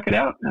can check it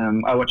out.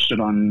 I watched it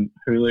on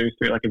Hulu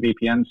through like a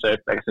VPN, so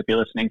I guess if you're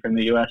listening from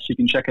the US, you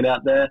can check it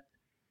out there.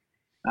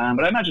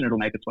 But I imagine it'll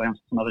make its way onto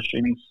some other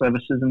streaming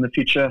services in the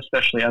future,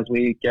 especially as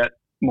we get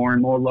more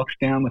and more locked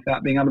down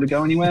without being able to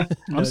go anywhere.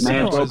 May as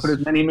well put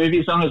as many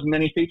movies on, as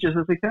many features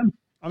as we can.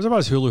 I'm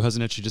surprised Hulu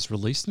hasn't actually just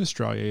released in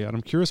Australia yet.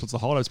 I'm curious what's the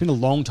holdout. It's been a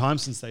long time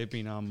since they've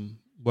been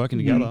working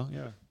together.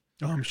 Yeah.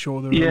 Oh, I'm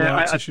sure there are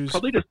rights issues.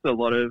 Probably just a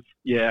lot of,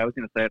 I was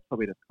going to say it's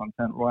probably just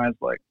content-wise,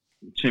 like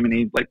too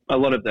many, like a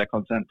lot of their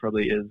content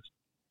probably is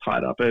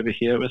tied up over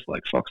here with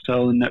like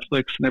Foxtel and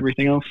Netflix and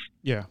everything else.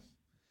 Yeah.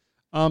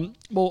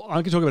 Well,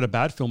 I can talk about a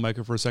bad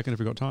filmmaker for a second if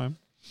we've got time.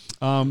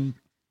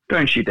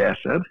 Don't you dare,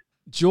 Sid.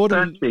 Jordan,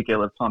 don't speak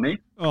ill of Tommy.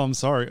 Oh, I'm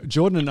sorry.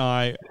 Jordan and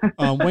I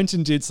went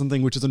and did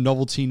something which is a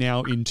novelty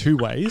now in two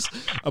ways.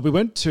 We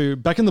went to,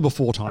 back in the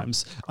before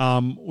times,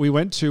 we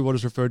went to what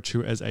is referred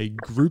to as a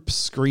group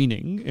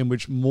screening in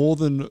which more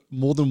than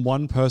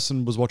one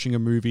person was watching a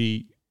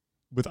movie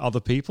with other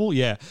people.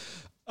 Yeah.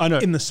 I know.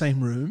 In the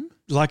same room?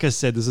 Like I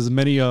said, this is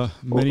many a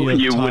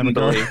time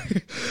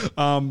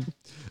ago.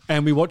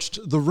 And we watched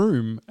The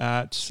Room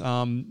at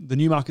the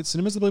Newmarket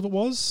Cinemas, I believe it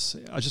was.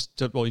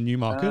 In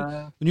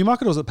Newmarket. The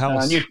Newmarket, or was it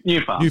Palace?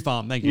 New Farm. New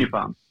Farm, thank you. New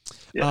Farm.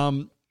 Yeah.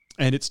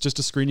 And it's just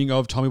a screening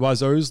of Tommy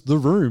Wiseau's The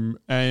Room.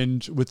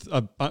 And with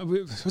it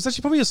was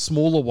actually probably a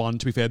smaller one,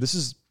 to be fair. This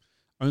is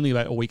only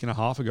about a week and a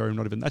half ago.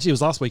 Actually, it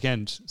was last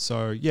weekend.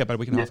 So, yeah, about a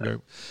week and a half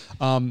ago.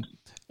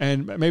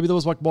 And maybe there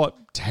was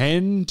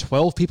 10,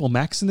 12 people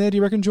max in there, do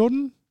you reckon,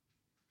 Jordan?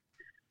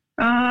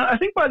 I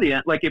think by the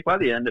end,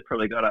 it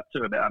probably got up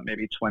to about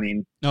maybe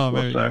 20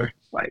 or so.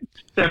 Yeah.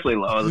 Definitely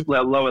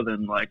lower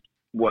than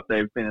what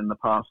they've been in the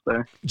past,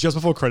 though. Just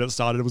before credits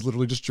started, it was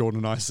literally just Jordan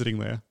and I sitting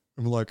there.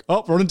 And we're like,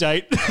 oh, we're on a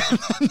date.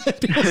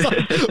 People start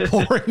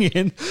pouring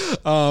in.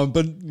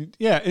 But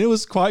yeah, it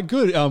was quite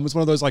good. It was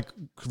one of those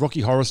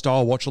Rocky Horror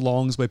style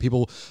watch-alongs where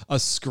people are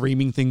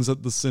screaming things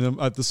at the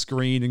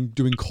screen and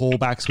doing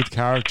callbacks with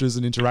characters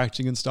and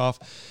interacting and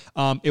stuff.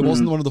 It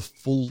wasn't one of the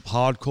full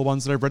hardcore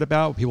ones that I've read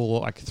about. People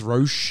will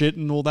throw shit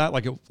and all that.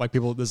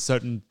 There's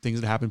certain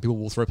things that happen. People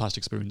will throw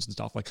plastic spoons and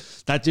stuff.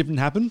 That didn't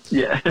happen.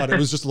 Yeah. But it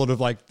was just a lot of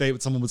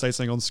someone would say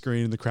something on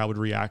screen and the crowd would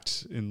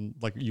react in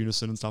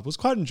unison and stuff. It was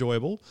quite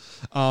enjoyable.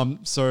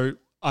 So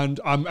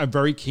I'm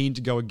very keen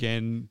to go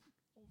again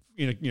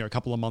in a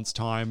couple of months'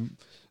 time,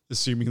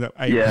 assuming that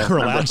we're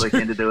allowed to.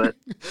 Keen to do it.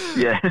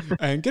 Yeah,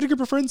 and get a group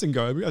of friends and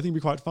go. I think it'd be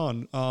quite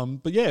fun.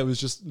 But yeah, it was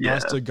just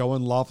nice to go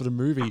and laugh at a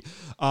movie.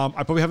 I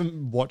probably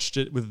haven't watched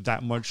it with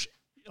that much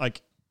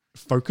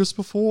focus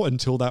before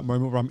until that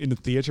moment where I'm in the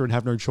theater and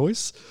have no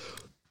choice.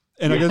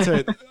 And I gotta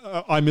say,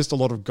 I missed a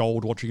lot of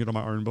gold watching it on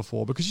my own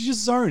before because you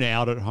just zone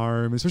out at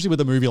home, especially with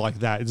a movie like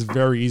that. It's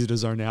very easy to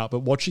zone out, but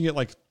watching it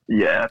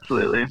yeah,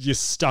 absolutely, you're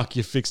stuck,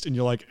 you're fixed, and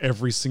you're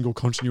every single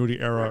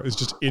continuity error is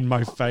just in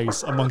my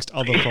face amongst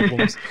other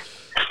problems.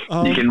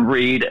 You can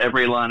read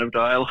every line of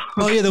dialogue.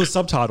 Oh yeah, there were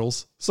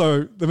subtitles,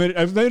 so they made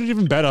it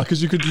even better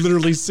because you could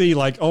literally see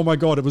oh my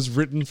god, it was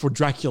written for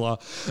Dracula.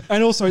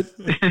 And also,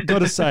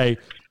 gotta say,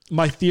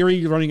 my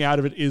theory running out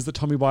of it is that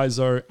Tommy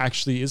Wiseau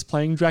actually is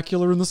playing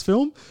Dracula in this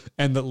film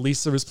and that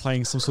Lisa is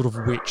playing some sort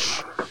of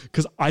witch.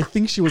 Because I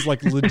think she was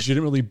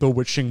legitimately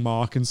bewitching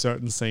Mark in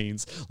certain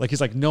scenes.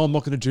 He's like, no, I'm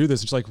not going to do this.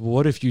 And she's like,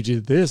 what if you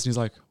did this? And he's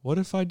like, what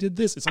if I did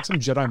this? It's some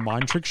Jedi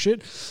mind trick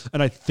shit.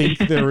 And I think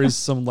there is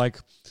some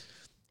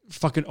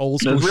fucking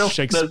old school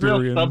Shakespearean.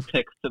 There's real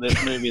subtext to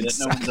this movie that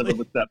no one's ever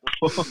looked at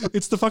before.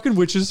 It's the fucking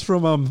witches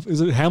from,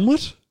 is it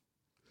Hamlet?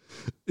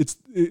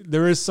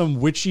 There is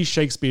some witchy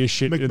Shakespeare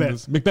shit in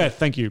this. Macbeth,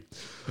 thank you.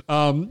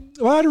 I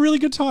had a really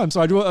good time.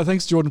 So I do.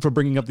 Thanks, Jordan, for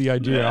bringing up the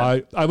idea. Yeah.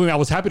 I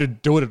was happy to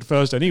do it at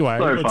first anyway.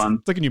 So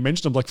fun. Second you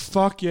mentioned, I'm like,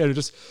 fuck yeah.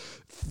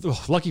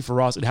 Lucky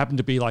for us, it happened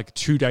to be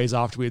 2 days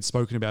after we had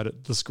spoken about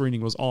it. The screening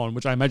was on,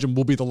 which I imagine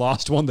will be the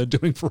last one they're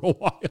doing for a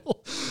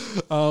while.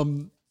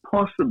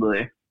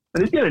 Possibly. I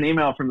did get an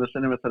email from the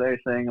cinema today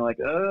saying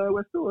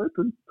we're still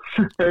open.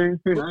 Who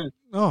knows?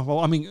 Oh, well,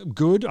 I mean,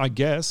 good, I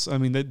guess. I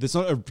mean, there's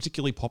not a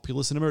particularly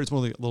popular cinema. It's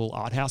one of the little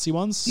art housey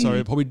ones. So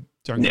it probably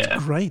don't get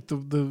great.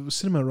 The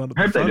cinema right at the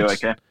front they do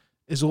okay.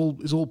 is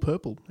all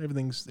purple.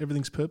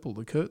 Everything's purple.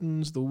 The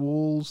curtains, the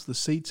walls, the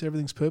seats,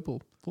 everything's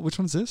purple. Which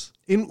one's this?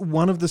 In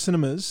one of the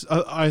cinemas,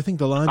 I think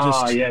the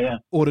largest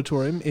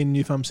auditorium in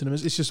New Farm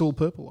Cinemas, it's just all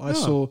purple. I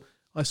saw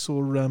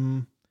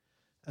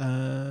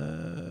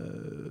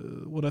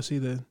what I see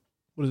there.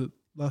 What is it?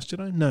 Last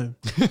Jedi? No.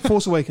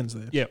 Force Awakens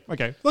there. Yeah,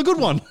 okay. A good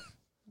one.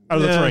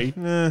 Out of the three.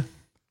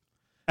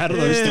 Out of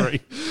those three.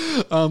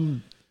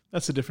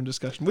 That's a different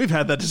discussion. We've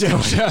had that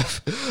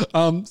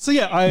discussion. So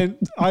yeah,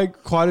 I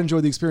quite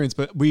enjoyed the experience,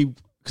 but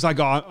because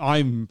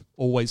I'm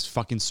always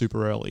fucking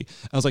super early.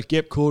 I was like,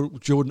 yep, cool,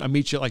 Jordan, I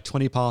meet you at like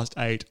 20 past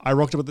 8. I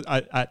rocked up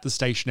at the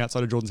station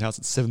outside of Jordan's house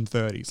at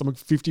 7:30. So I'm like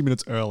 50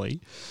 minutes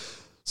early.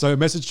 So I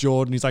messaged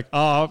Jordan. He's like,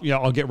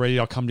 I'll get ready.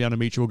 I'll come down and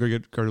meet you. We'll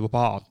go to the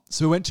bar.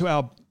 So we went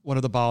to one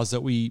of the bars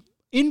that we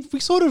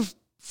sort of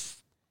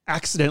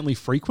accidentally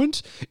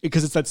frequent,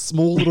 because it's that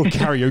small little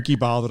karaoke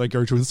bar that I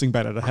go to and sing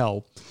Bat Out of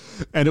Hell.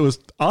 And it was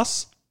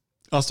us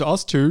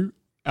two,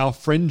 our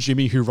friend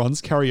Jimmy, who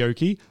runs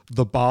karaoke,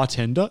 the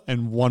bartender,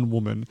 and one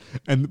woman.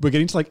 And we're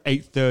getting to like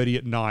 8:30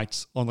 at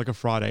night on like a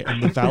Friday,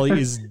 and the Valley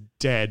is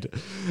dead.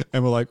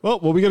 And we're like, well,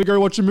 we got to go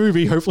watch a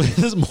movie. Hopefully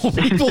there's more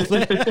people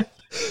there.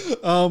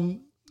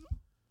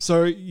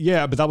 So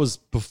yeah, but that was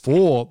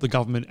before the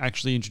government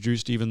actually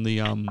introduced even the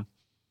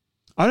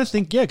I don't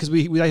think, because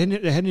they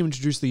hadn't even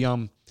introduced the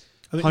 100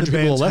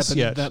 people or less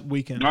yet that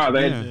weekend. No,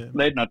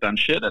 they'd not done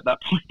shit at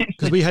that point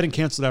because we hadn't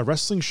cancelled our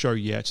wrestling show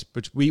yet,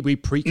 but we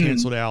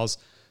pre-cancelled ours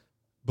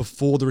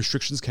before the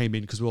restrictions came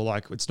in, because we were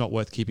like, it's not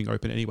worth keeping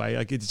open anyway.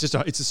 Like it's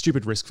a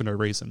stupid risk for no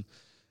reason.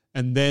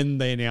 And then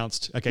they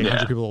announced,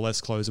 100 people or less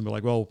closed, and we're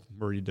like, well,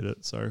 we already did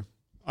it. So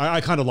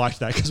I kind of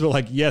liked that, because we're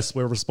like, yes,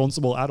 we're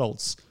responsible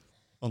adults,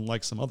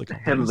 unlike some other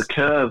companies. Ahead of the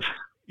curve.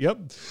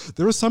 Yep.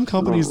 There are some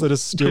companies that are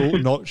still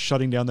not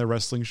shutting down their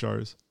wrestling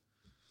shows.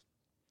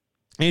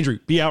 Andrew,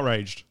 be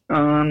outraged.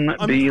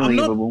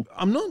 Unbelievable.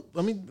 I'm not.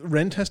 I mean,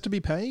 rent has to be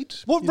paid.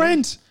 What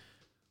rent?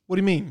 What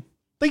do you mean?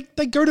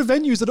 They go to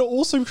venues that are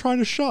also trying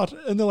to shut,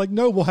 and they're like,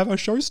 no, we'll have our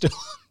show still.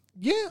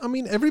 Yeah, I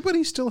mean,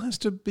 everybody still has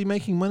to be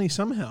making money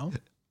somehow.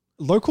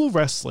 Local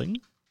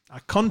wrestling. A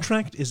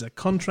contract is a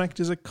contract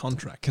is a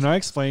contract. Can I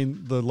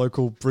explain the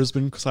local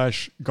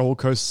Brisbane/Gold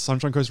Coast,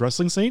 Sunshine Coast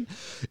wrestling scene?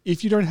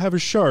 If you don't have a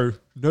show,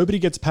 nobody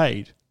gets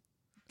paid.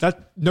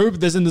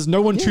 There's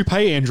no one to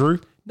pay, Andrew.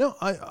 No,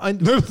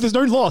 no, there's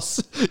no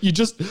loss. You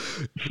just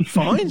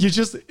fine.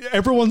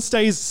 Everyone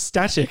stays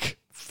static.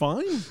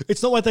 Fine.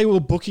 It's not like they were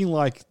booking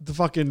like the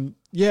fucking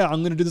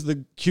I'm going to do this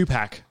the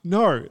Q-Pack.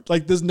 No,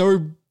 like there's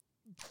nothing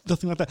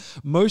like that.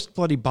 Most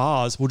bloody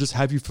bars will just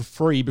have you for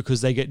free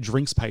because they get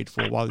drinks paid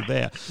for while you're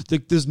there.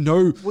 There's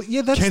no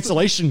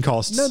cancellation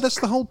costs. No, that's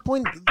the whole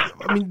point.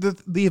 I mean,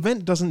 the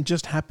event doesn't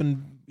just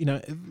happen,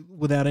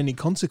 without any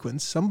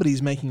consequence.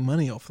 Somebody's making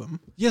money off them.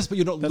 Yes, but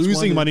you're not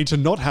losing money to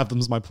not have them,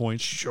 is my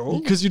point. Sure.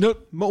 Because you're not...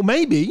 Well,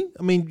 maybe.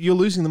 I mean, you're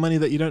losing the money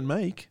that you don't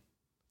make.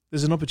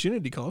 There's an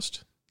opportunity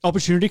cost.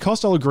 Opportunity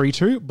cost, I'll agree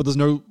to, but there's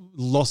no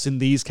loss in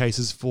these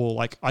cases for,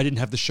 like, I didn't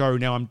have the show,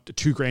 now I'm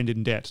 $2,000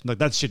 in debt. Like,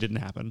 that shit didn't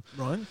happen.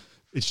 Right.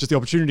 It's just the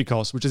opportunity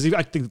cost, which is,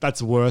 I think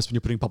that's worse when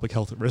you're putting public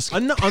health at risk.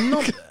 I'm not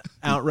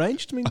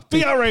outraged. I mean,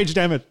 be outraged,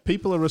 damn it.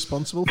 People are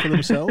responsible for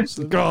themselves.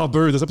 Oh,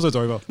 boo, this episode's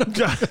over.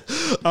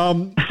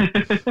 All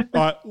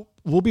right,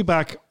 we'll be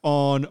back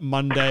on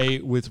Monday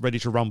with Ready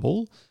to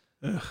Rumble.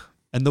 Ugh.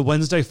 And the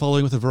Wednesday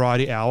following with a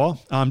variety hour.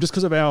 Just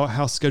because of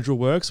how schedule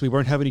works, we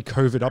won't have any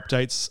COVID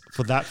updates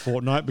for that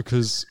fortnight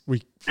because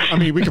we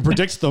can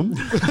predict them.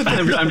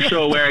 I'm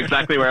sure we're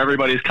exactly where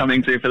everybody's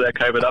coming to for their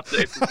COVID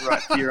updates is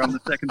right here on the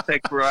Second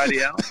Take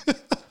Variety Hour.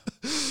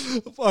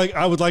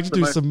 I would like to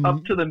do some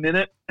up to the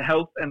minute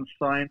health and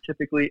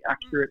scientifically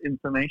accurate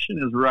information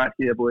is right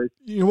here, boys.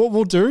 You know what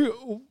we'll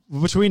do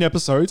between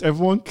episodes?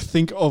 Everyone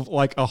think of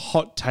like a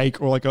hot take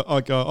or like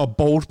a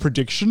bold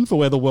prediction for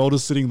where the world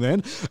is sitting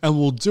then, and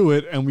we'll do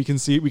it, and we can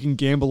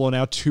gamble on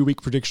our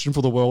 2-week prediction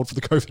for the world for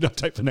the COVID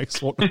update for next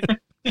fortnight.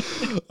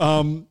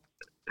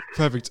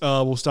 Perfect.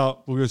 We'll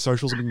go to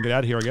socials and we can get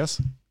out of here, I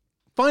guess.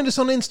 Find us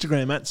on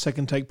Instagram at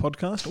Second Take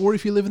Podcast, or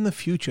if you live in the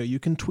future, you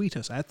can tweet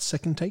us at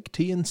Second Take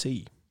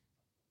TNC.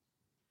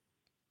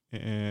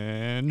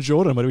 And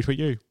Jordan, where do we tweet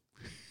you?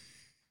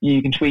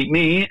 You can tweet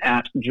me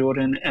at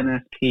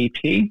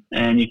JordanMSPT,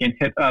 and you can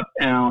hit up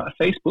our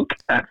Facebook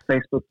at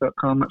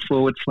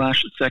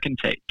facebook.com/Second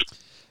Take.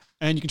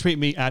 And you can tweet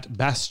me at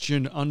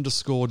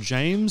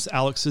Bastion_James.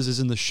 Alex's is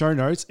in the show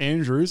notes.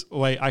 Andrew's,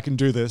 wait, I can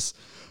do this.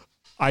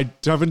 I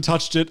haven't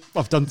touched it.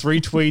 I've done 3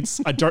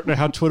 tweets. I don't know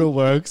how Twitter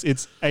works.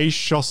 It's A.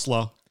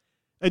 Schossler.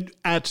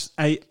 At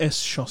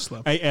A.S.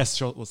 Schossler. A.S.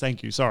 Schossler.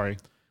 Thank you. Sorry.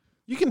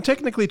 You can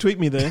technically tweet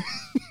me there.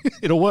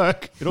 It'll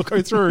work. It'll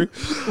go through.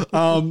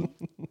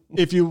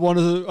 If you want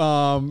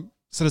to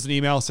send us an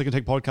email,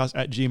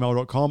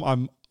 secondtakepodcast@gmail.com.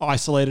 I'm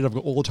isolated. I've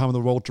got all the time in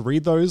the world to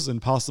read those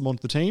and pass them on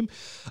to the team.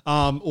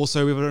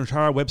 Also, we have an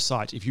entire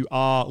website. If you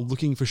are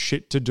looking for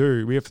shit to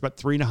do, we have about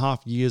 3.5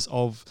 years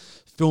of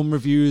film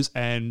reviews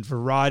and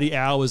variety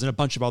hours and a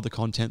bunch of other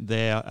content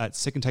there at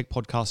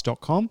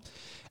secondtakepodcast.com.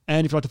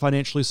 And if you'd like to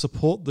financially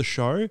support the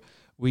show,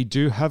 we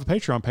do have a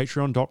Patreon,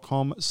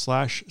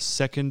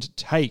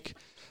 patreon.com/secondtake.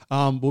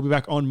 We'll be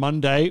back on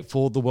Monday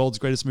for the world's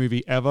greatest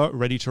movie ever,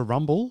 Ready to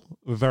Rumble.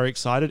 We're very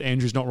excited.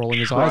 Andrew's not rolling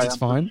his eyes. It's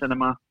fine.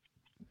 Cinema.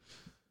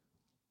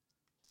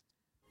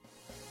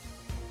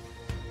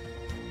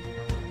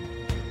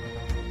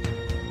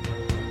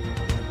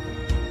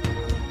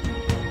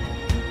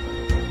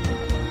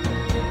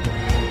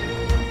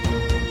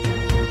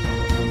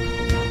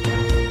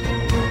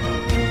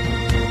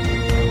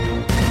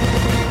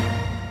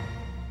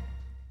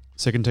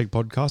 Second Take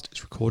Podcast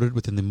is recorded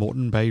within the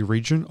Moreton Bay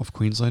region of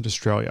Queensland,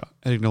 Australia,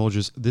 and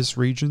acknowledges this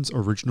region's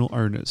original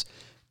owners,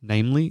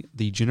 namely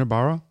the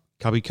Jinnabara,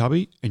 Cubby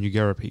Cubby, and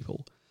Yugara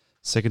people.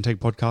 Second Take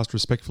Podcast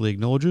respectfully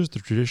acknowledges the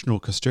traditional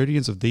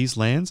custodians of these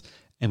lands,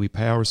 and we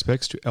pay our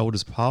respects to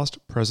elders past,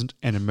 present,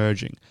 and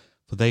emerging,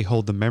 for they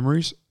hold the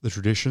memories, the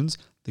traditions,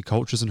 the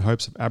cultures and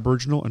hopes of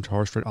Aboriginal and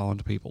Torres Strait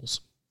Islander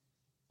peoples.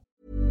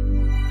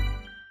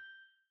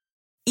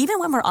 Even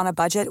when we're on a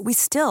budget, we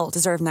still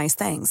deserve nice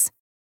things.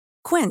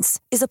 Quince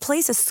is a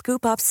place to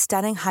scoop up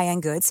stunning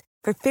high-end goods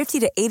for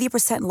 50 to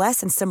 80% less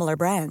than similar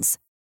brands.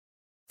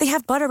 They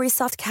have buttery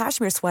soft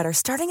cashmere sweaters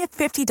starting at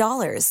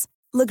 $50,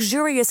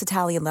 luxurious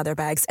Italian leather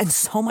bags, and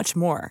so much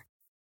more.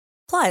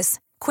 Plus,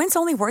 Quince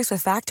only works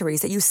with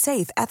factories that use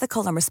safe,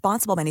 ethical, and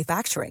responsible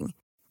manufacturing.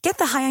 Get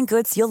the high-end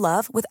goods you'll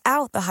love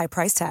without the high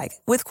price tag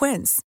with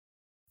Quince.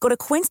 Go to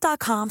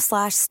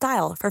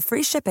quince.com/style for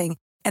free shipping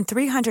and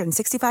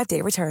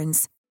 365-day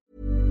returns.